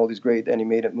seeing all these great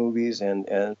animated movies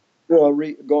and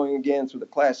going again through the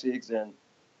classics and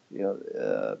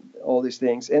all these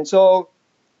things. And so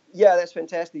yeah, that's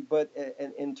fantastic. But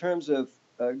in terms of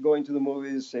going to the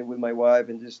movies, say with my wife,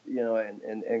 and just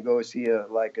and go see a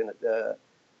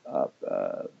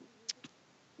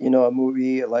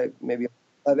movie like maybe a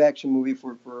live action movie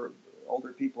for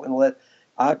older people and all that.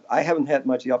 I haven't had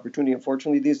much the opportunity,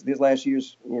 unfortunately, these last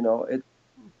years.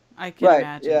 I can Right?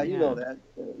 Yeah, imagine, you know yeah.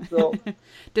 that. So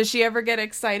Does she ever get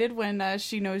excited when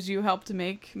she knows you helped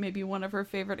make maybe one of her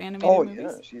favorite animated oh yeah,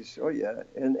 movies?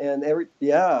 and every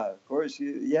yeah, of course,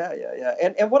 yeah.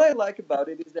 And what I like about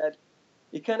it is that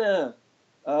it kind of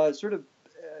sort of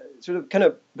kind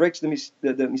of breaks the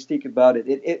mystique about it.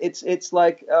 It's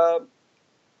like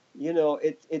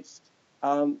it's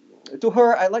um, to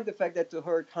her. I like the fact that to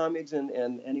her comics and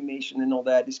animation and all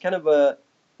that is kind of a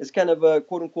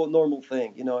quote unquote normal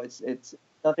thing. It's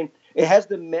nothing. It has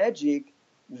the magic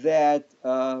that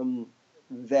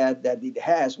that it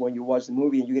has when you watch the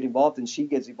movie and you get involved and she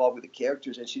gets involved with the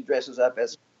characters and she dresses up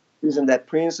as isn't that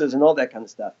princess and all that kind of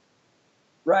stuff.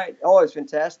 Right. Oh, it's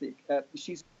fantastic.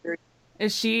 She's very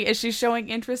Is she showing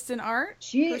interest in art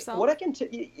What herself? I can tell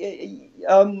you,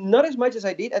 not as much as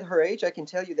I did at her age, I can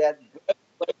tell you that,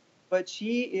 but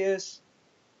she is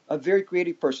a very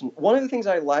creative person. One of the things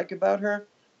I like about her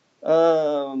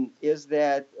is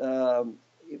that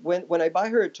when I buy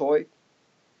her a toy,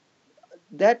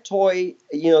 that toy,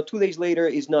 2 days later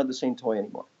is not the same toy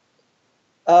anymore.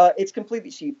 It's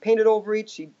completely. She painted over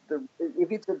it.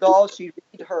 If it's a doll, she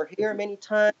redid her hair many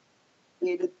times.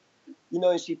 Created,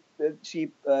 and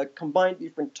she combined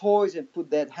different toys and put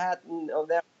that hat on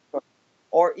that,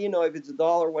 or if it's a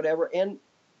doll or whatever, and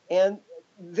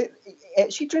the,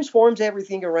 she transforms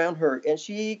everything around her, and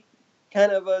she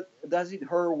kind of does it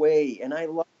her way, and I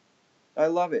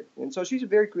love it, and so she's a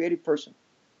very creative person.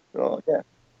 Oh yeah,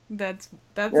 That's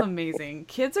yeah. amazing.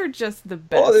 Kids are just the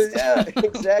Oh best. yeah,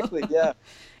 exactly, yeah.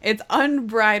 It's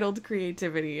unbridled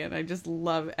creativity, and I just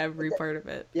love every part of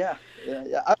it. Yeah, yeah,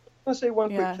 yeah. I want to say one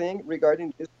quick Yeah, thing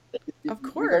regarding this, of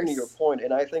regarding your course. point,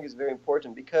 and I think it's very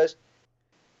important because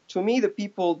to me, the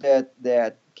people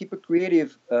that keep a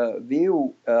creative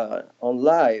view on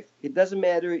life, it doesn't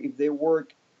matter if they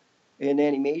work in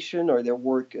animation or they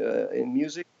work in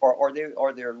music or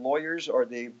they're lawyers or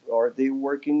they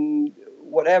work in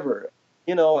whatever.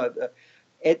 You know,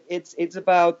 it's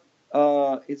about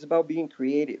being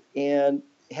creative and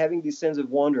having this sense of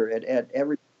wonder at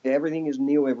everything is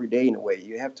new every day in a way.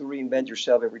 You have to reinvent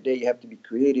yourself every day. You have to be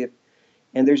creative,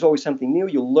 and there's always something new.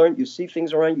 You learn, you see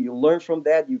things around you, you learn from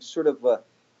that. You sort of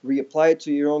reapply it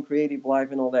to your own creative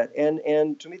life and all that.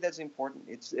 And to me, that's important.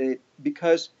 It's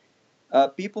because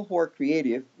people who are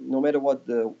creative, no matter what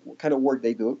kind of work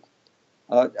they do,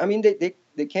 I mean,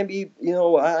 they can be,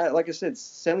 like I said,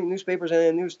 selling newspapers at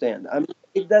a newsstand. I mean,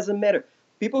 it doesn't matter.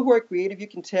 People who are creative, you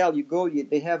can tell.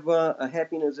 They have a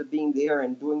happiness of being there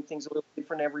and doing things a little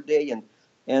different every day,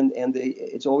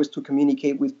 it's always to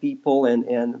communicate with people,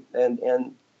 and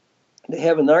they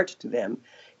have an art to them,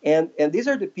 and these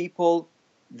are the people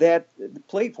that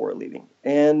play for a living,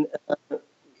 and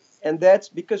that's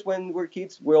because when we're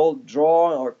kids, we'll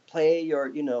draw or play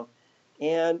or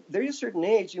and there is a certain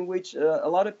age in which a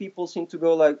lot of people seem to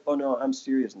go like, oh no, I'm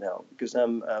serious now because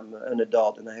I'm an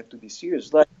adult and I have to be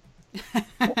serious. Like,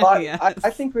 I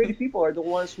Yes. think creative people are the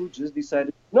ones who just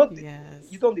decided. Not you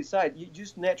Yes. don't decide, you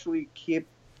just naturally keep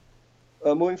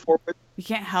moving forward, You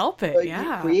can't help it.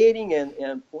 Yeah. creating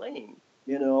and playing,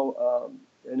 in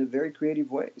a very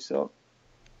creative way. So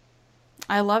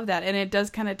I love that. And it does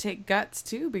kind of take guts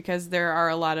too, because there are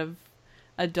a lot of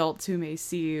adults who may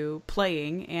see you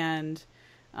playing and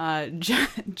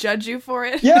judge you for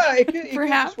it, yeah, it could as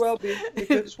perhaps. well be. It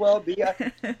could as well be.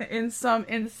 In some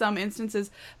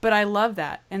instances, but I love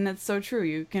that, and that's so true.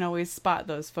 You can always spot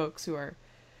those folks who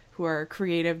are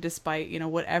creative despite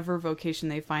whatever vocation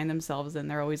they find themselves in.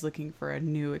 They're always looking for a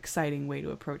new, exciting way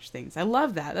to approach things. I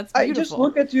love that. That's I just beautiful.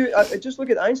 look at you. I just look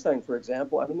at Einstein, for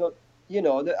example. I mean,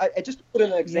 I just put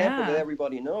an example that Yeah.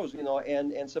 everybody knows,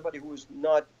 and somebody who was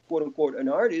not quote unquote an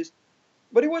artist,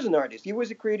 but he was an artist. He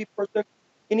was a creative person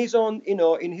in his own,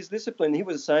 in his discipline. He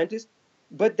was a scientist,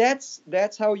 but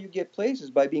that's how you get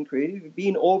places, by being creative,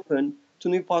 being open to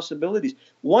new possibilities.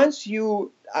 One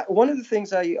of the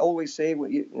things I always say,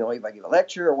 if I give a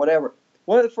lecture or whatever,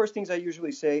 one of the first things I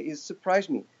usually say is surprise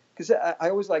me, because I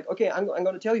always like, okay, I'm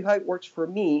going to tell you how it works for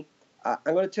me.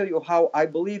 I'm going to tell you how I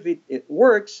believe it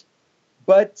works,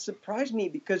 but surprise me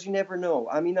because you never know.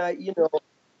 I mean,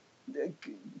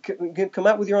 come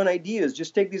out with your own ideas.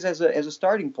 Just take this as a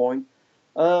starting point.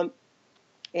 Um,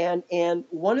 and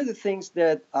one of the things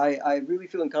that I really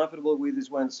feel uncomfortable with is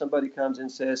when somebody comes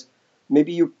and says,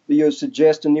 maybe you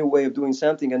suggest a new way of doing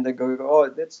something, and they go, oh,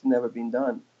 that's never been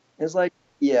done. It's like,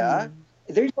 yeah,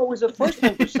 there's always a first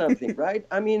time for something, right?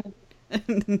 I mean,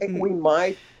 we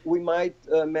might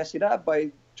mess it up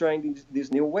by trying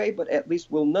this new way, but at least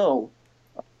we'll know.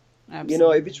 If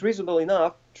Absolutely. it's reasonable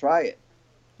enough, try it.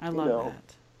 I You love know,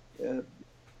 that. uh,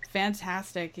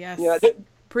 Fantastic. yeah. Yes.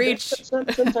 Preach.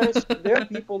 Sometimes there are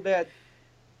people that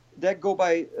go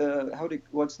by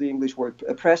what's the English word?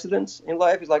 Precedence in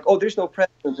life. It's like, oh, there's no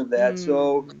precedent of that.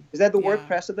 So is that the word, Yeah.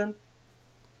 precedent?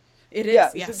 It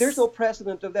Yeah. is. So there's no Yes.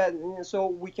 precedent of that, and so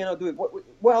we cannot do it.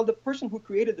 Well, the person who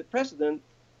created the precedent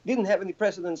didn't have any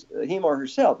precedence, him or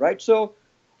herself, right? So,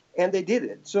 and they did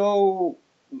it. So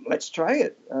let's try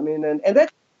it. I mean, and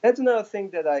that's another thing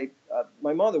that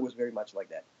my mother was very much like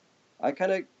that. I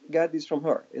kind of got this from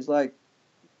her. It's like,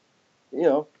 you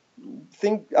know,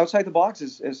 think outside the box,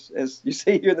 as you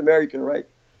say here in America, right?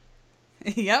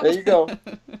 There Yep. you go.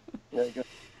 There you go.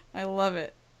 I love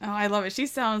it. Oh, I love it. She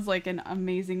sounds like an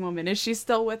amazing woman. Is she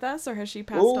still with us or has she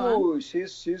passed on? Oh,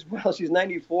 she's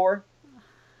 94.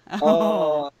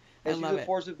 Oh, I she's love a it.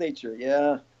 force of nature.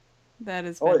 Yeah. That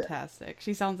is Oh yeah. fantastic.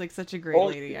 She sounds like such a great Oh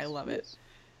lady. I yes, love it. yes.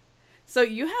 So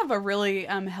you have a really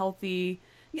healthy,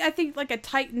 yeah, I think like a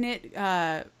tight knit,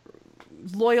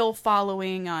 loyal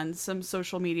following on some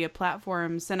social media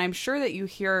platforms, and I'm sure that you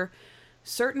hear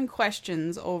certain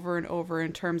questions over and over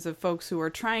in terms of folks who are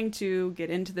trying to get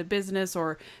into the business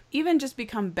or even just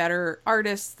become better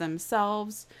artists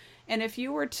themselves. And if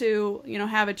you were to,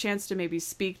 have a chance to maybe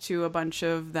speak to a bunch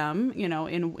of them,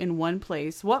 in one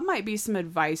place, what might be some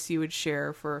advice you would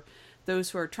share for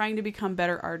those who are trying to become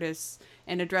better artists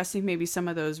and addressing maybe some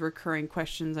of those recurring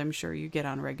questions I'm sure you get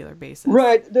on a regular basis?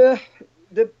 Right. The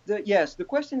yes, the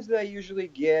questions that I usually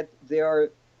get,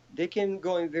 they can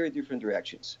go in very different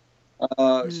directions. So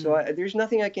Mm, there's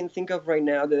nothing I can think of right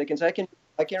now that I can say. I can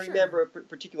sure. remember a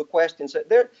particular question. So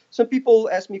there, some people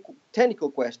ask me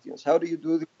technical questions. How do you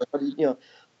do this? How do you know?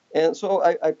 And so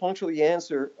I punctually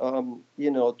answer,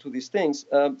 to these things.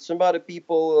 Some other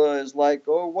people is like,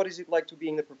 oh, what is it like to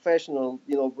being a professional,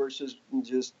 versus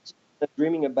just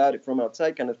dreaming about it from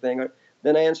outside kind of thing. Or,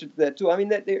 then I answer to that too. I mean,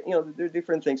 that they're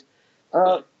different things.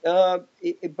 But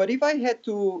if I had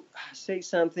to say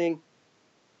something,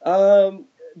 um,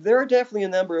 there are definitely a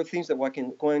number of things that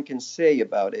one can say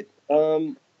about it.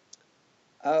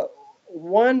 Uh,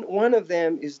 one of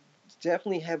them is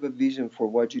definitely have a vision for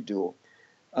what you do.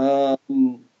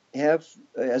 Have,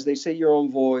 as they say, your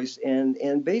own voice,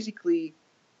 and basically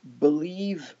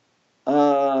believe,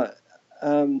 uh,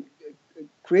 um,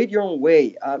 create your own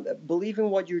way. Believe in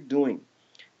what you're doing.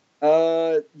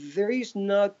 There is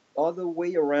not other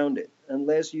way around it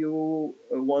unless you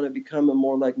want to become a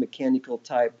more like mechanical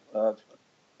type of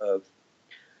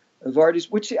of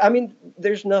artist. Which, I mean,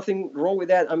 there's nothing wrong with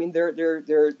that. I mean,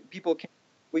 there people can,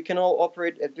 we can all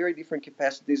operate at very different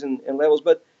capacities and levels.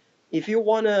 But if you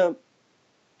want to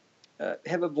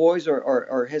have a voice,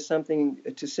 or has something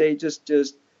to say, just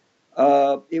it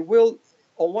will.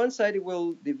 On one side, it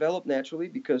will develop naturally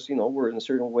because we're in a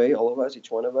certain way, all of us,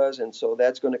 each one of us, and so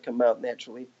that's going to come out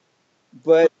naturally.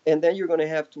 But and then you're going to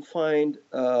have to find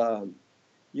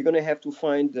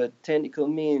the technical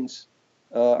means,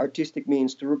 artistic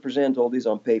means to represent all this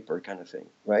on paper, kind of thing,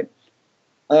 right?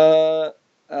 Uh,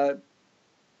 uh,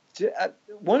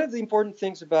 One of the important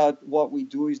things about what we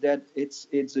do is that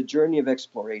it's a journey of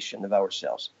exploration of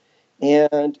ourselves,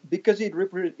 and because it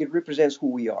represents who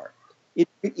we are,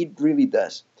 it really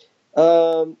does.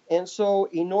 And so,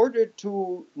 in order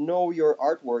to know your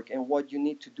artwork and what you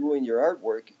need to do in your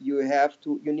artwork, you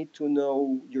need to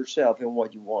know yourself and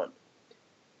what you want.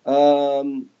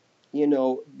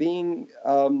 Being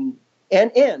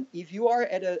and if you are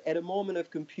at a moment of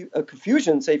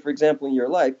confusion, say for example in your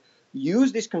life,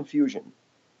 use this confusion,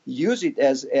 use it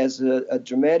as a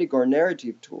dramatic or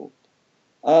narrative tool.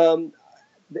 um,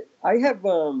 I have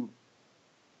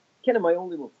kind of my own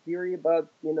little theory about,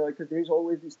 because there's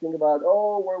always this thing about,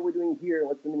 oh, what are we doing here,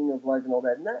 what's the meaning of life and all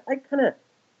that, and I kind of,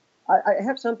 I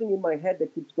have something in my head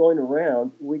that keeps going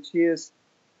around, which is,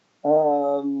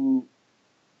 um,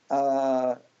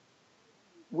 uh,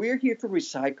 we're here to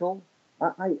recycle.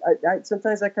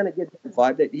 Sometimes I kind of get the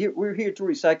vibe that we're here to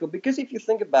recycle, because if you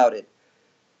think about it,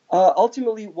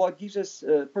 ultimately what gives us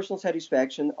personal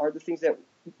satisfaction are the things that,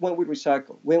 when we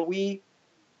recycle,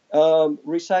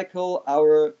 recycle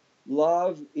our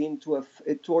love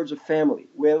towards a family,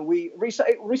 when we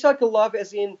recycle love,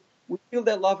 as in we feel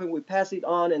that love and we pass it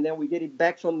on, and then we get it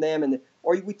back from them,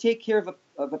 or we take care of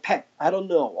a pet, I don't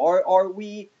know, or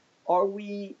we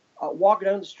walk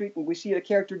down the street and we see a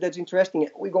character that's interesting,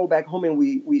 we go back home and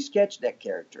we sketch that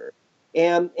character,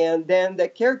 and then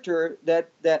that character,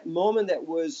 that moment that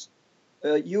was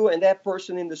you and that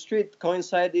person in the street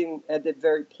coinciding at that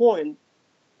very point,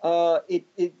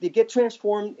 they get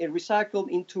transformed and recycled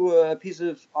into a piece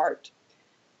of art.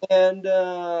 And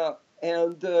an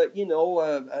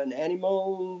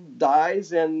animal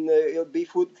dies, and it'll be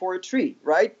food for a tree,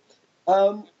 right?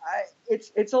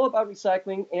 It's all about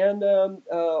recycling, and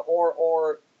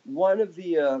or one of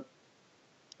the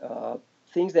uh,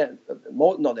 things that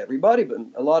not everybody, but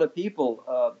a lot of people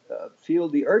feel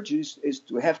the urge is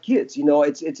to have kids.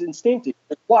 It's instinctive.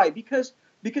 Why? Because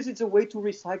it's a way to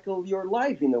recycle your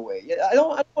life in a way. I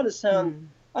don't want to sound Hmm.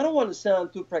 I don't want to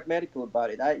sound too pragmatical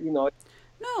about it. You know what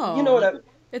No, I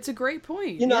it's a great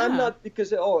point. I'm Yeah. not,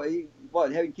 because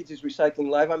what, having kids is recycling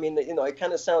life. I mean, it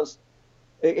kind of sounds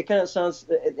you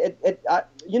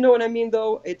know what I mean,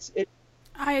 though.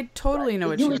 I totally know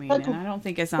what You you mean, and recycle. I don't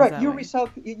think it sounds Right, that you way.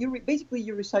 recycle. Basically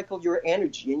you recycle your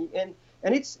energy, and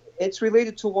it's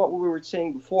related to what we were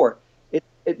saying before.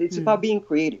 It's Hmm. about being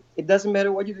creative. It doesn't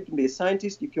matter what you do. You can be a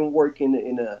scientist. You can work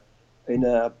in a in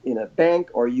a bank,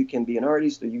 or you can be an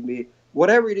artist, or you can be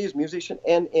whatever it is, musician,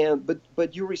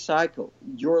 but you recycle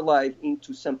your life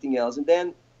into something else, and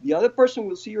then the other person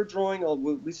will see your drawing or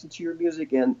will listen to your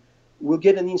music and will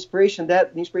get an inspiration.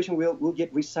 That inspiration will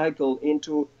get recycled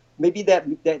into maybe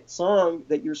that song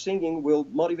that you're singing will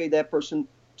motivate that person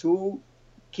to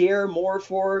care more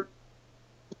for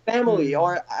family, Mm.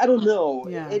 or I don't know.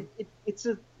 Yeah. It's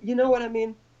a, you know what I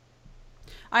mean?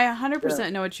 I Yeah.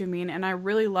 100% know what you mean, and I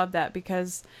really love that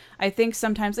because I think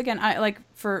sometimes, again, I like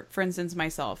for instance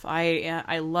myself,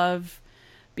 I love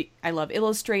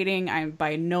illustrating. I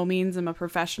by no means am a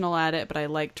professional at it, but I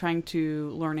like trying to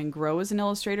learn and grow as an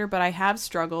illustrator. But I have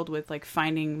struggled with like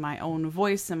finding my own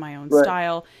voice and my own Right.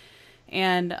 style,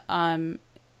 and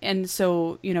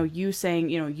so you saying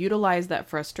utilize that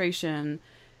frustration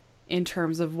in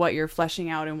terms of what you're fleshing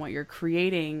out and what you're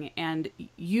creating, and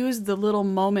use the little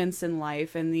moments in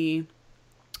life and the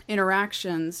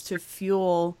interactions to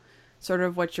fuel sort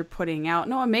of what you're putting out.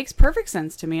 No, it makes perfect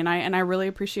sense to me, and I really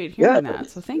appreciate Yeah. hearing that.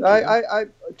 So thank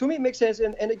you. To me, it makes sense.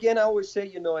 And again, I always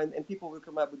say, and people will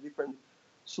come up with different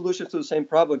solutions to the same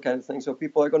problem, kind of thing. So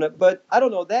people are gonna, but I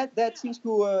don't know, that seems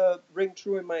to ring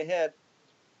true in my head.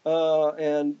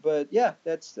 But yeah,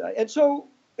 and so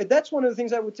that's one of the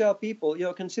things I would tell people.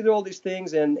 Consider all these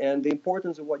things and the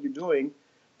importance of what you're doing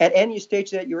at any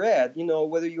stage that you're at.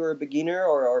 Whether you're a beginner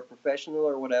or a professional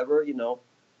or whatever.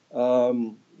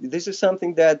 This is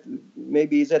something that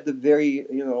maybe is at the very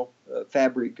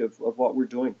fabric of what we're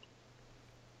doing.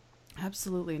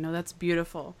 Absolutely. No, that's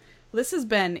beautiful. This has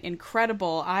been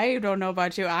incredible. I don't know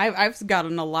about you. I've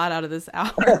gotten a lot out of this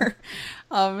hour.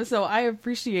 So I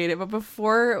appreciate it. But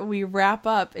before we wrap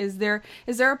up, is there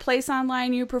a place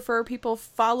online you prefer people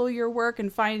follow your work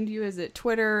and find you? Is it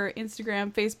Twitter,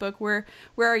 Instagram, Facebook? Where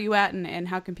are you at, and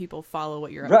how can people follow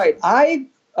what you're up Right. to?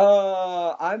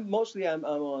 I'm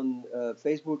on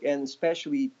Facebook and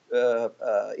especially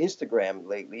Instagram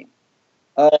lately.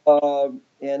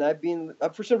 And I've been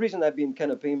for some reason I've been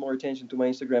kind of paying more attention to my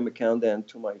Instagram account than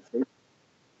to my Facebook.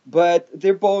 But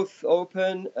they're both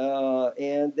open,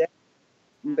 and that's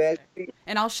Fantastic. basically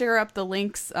And I'll share up the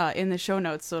links in the show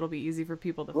notes so it'll be easy for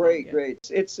people to find great, you. great.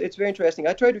 It's very interesting.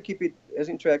 I try to keep it as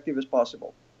interactive as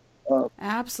possible. Uh,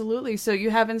 Absolutely. So you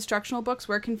have instructional books.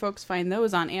 Where can folks find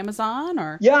those? On Amazon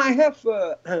or? yeah, I have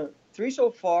three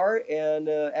so far, and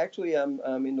actually I'm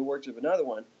in the works of another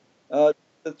one. Uh,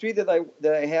 the three that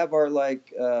I have are like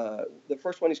the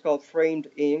first one is called Framed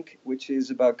Ink, which is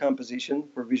about composition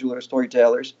for visual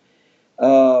storytellers.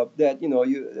 That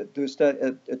you to start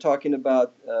talking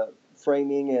about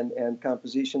framing and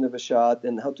composition of a shot,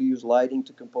 and how to use lighting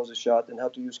to compose a shot, and how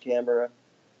to use camera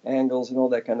angles and all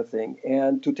that kind of thing,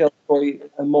 and to tell a story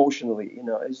emotionally.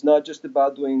 It's not just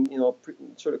about doing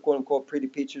sort of quote unquote pretty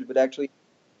pictures, but actually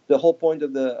the whole point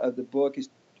of the book is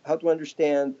how to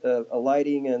understand a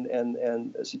lighting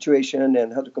and a situation,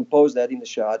 and how to compose that in the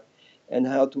shot, and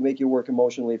how to make it work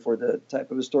emotionally for the type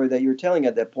of a story that you're telling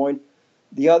at that point.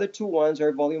 The other two ones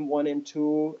are volume one and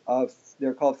two of,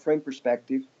 they're called Frame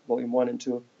Perspective, volume one and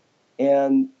two.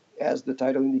 And as the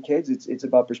title indicates, it's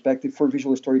about perspective for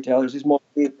visual storytellers.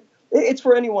 It's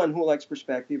for anyone who likes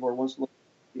perspective or wants to look,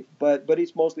 but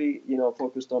it's mostly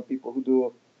focused on people who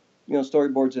do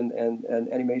storyboards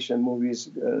and animation, movies,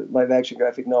 live action,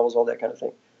 graphic novels, all that kind of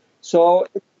thing. So,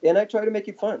 and I try to make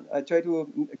it fun. I try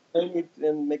to explain it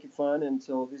and make it fun, and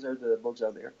so these are the books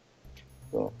out there.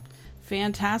 So,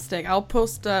 Fantastic. I'll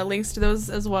post links to those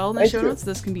as well in the thank show you. notes.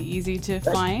 This can be easy to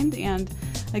find. And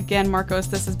again, Marcos,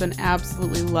 this has been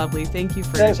absolutely lovely. Thank you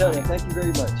for your Thanks, Hannah. time. Thank you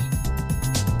very much.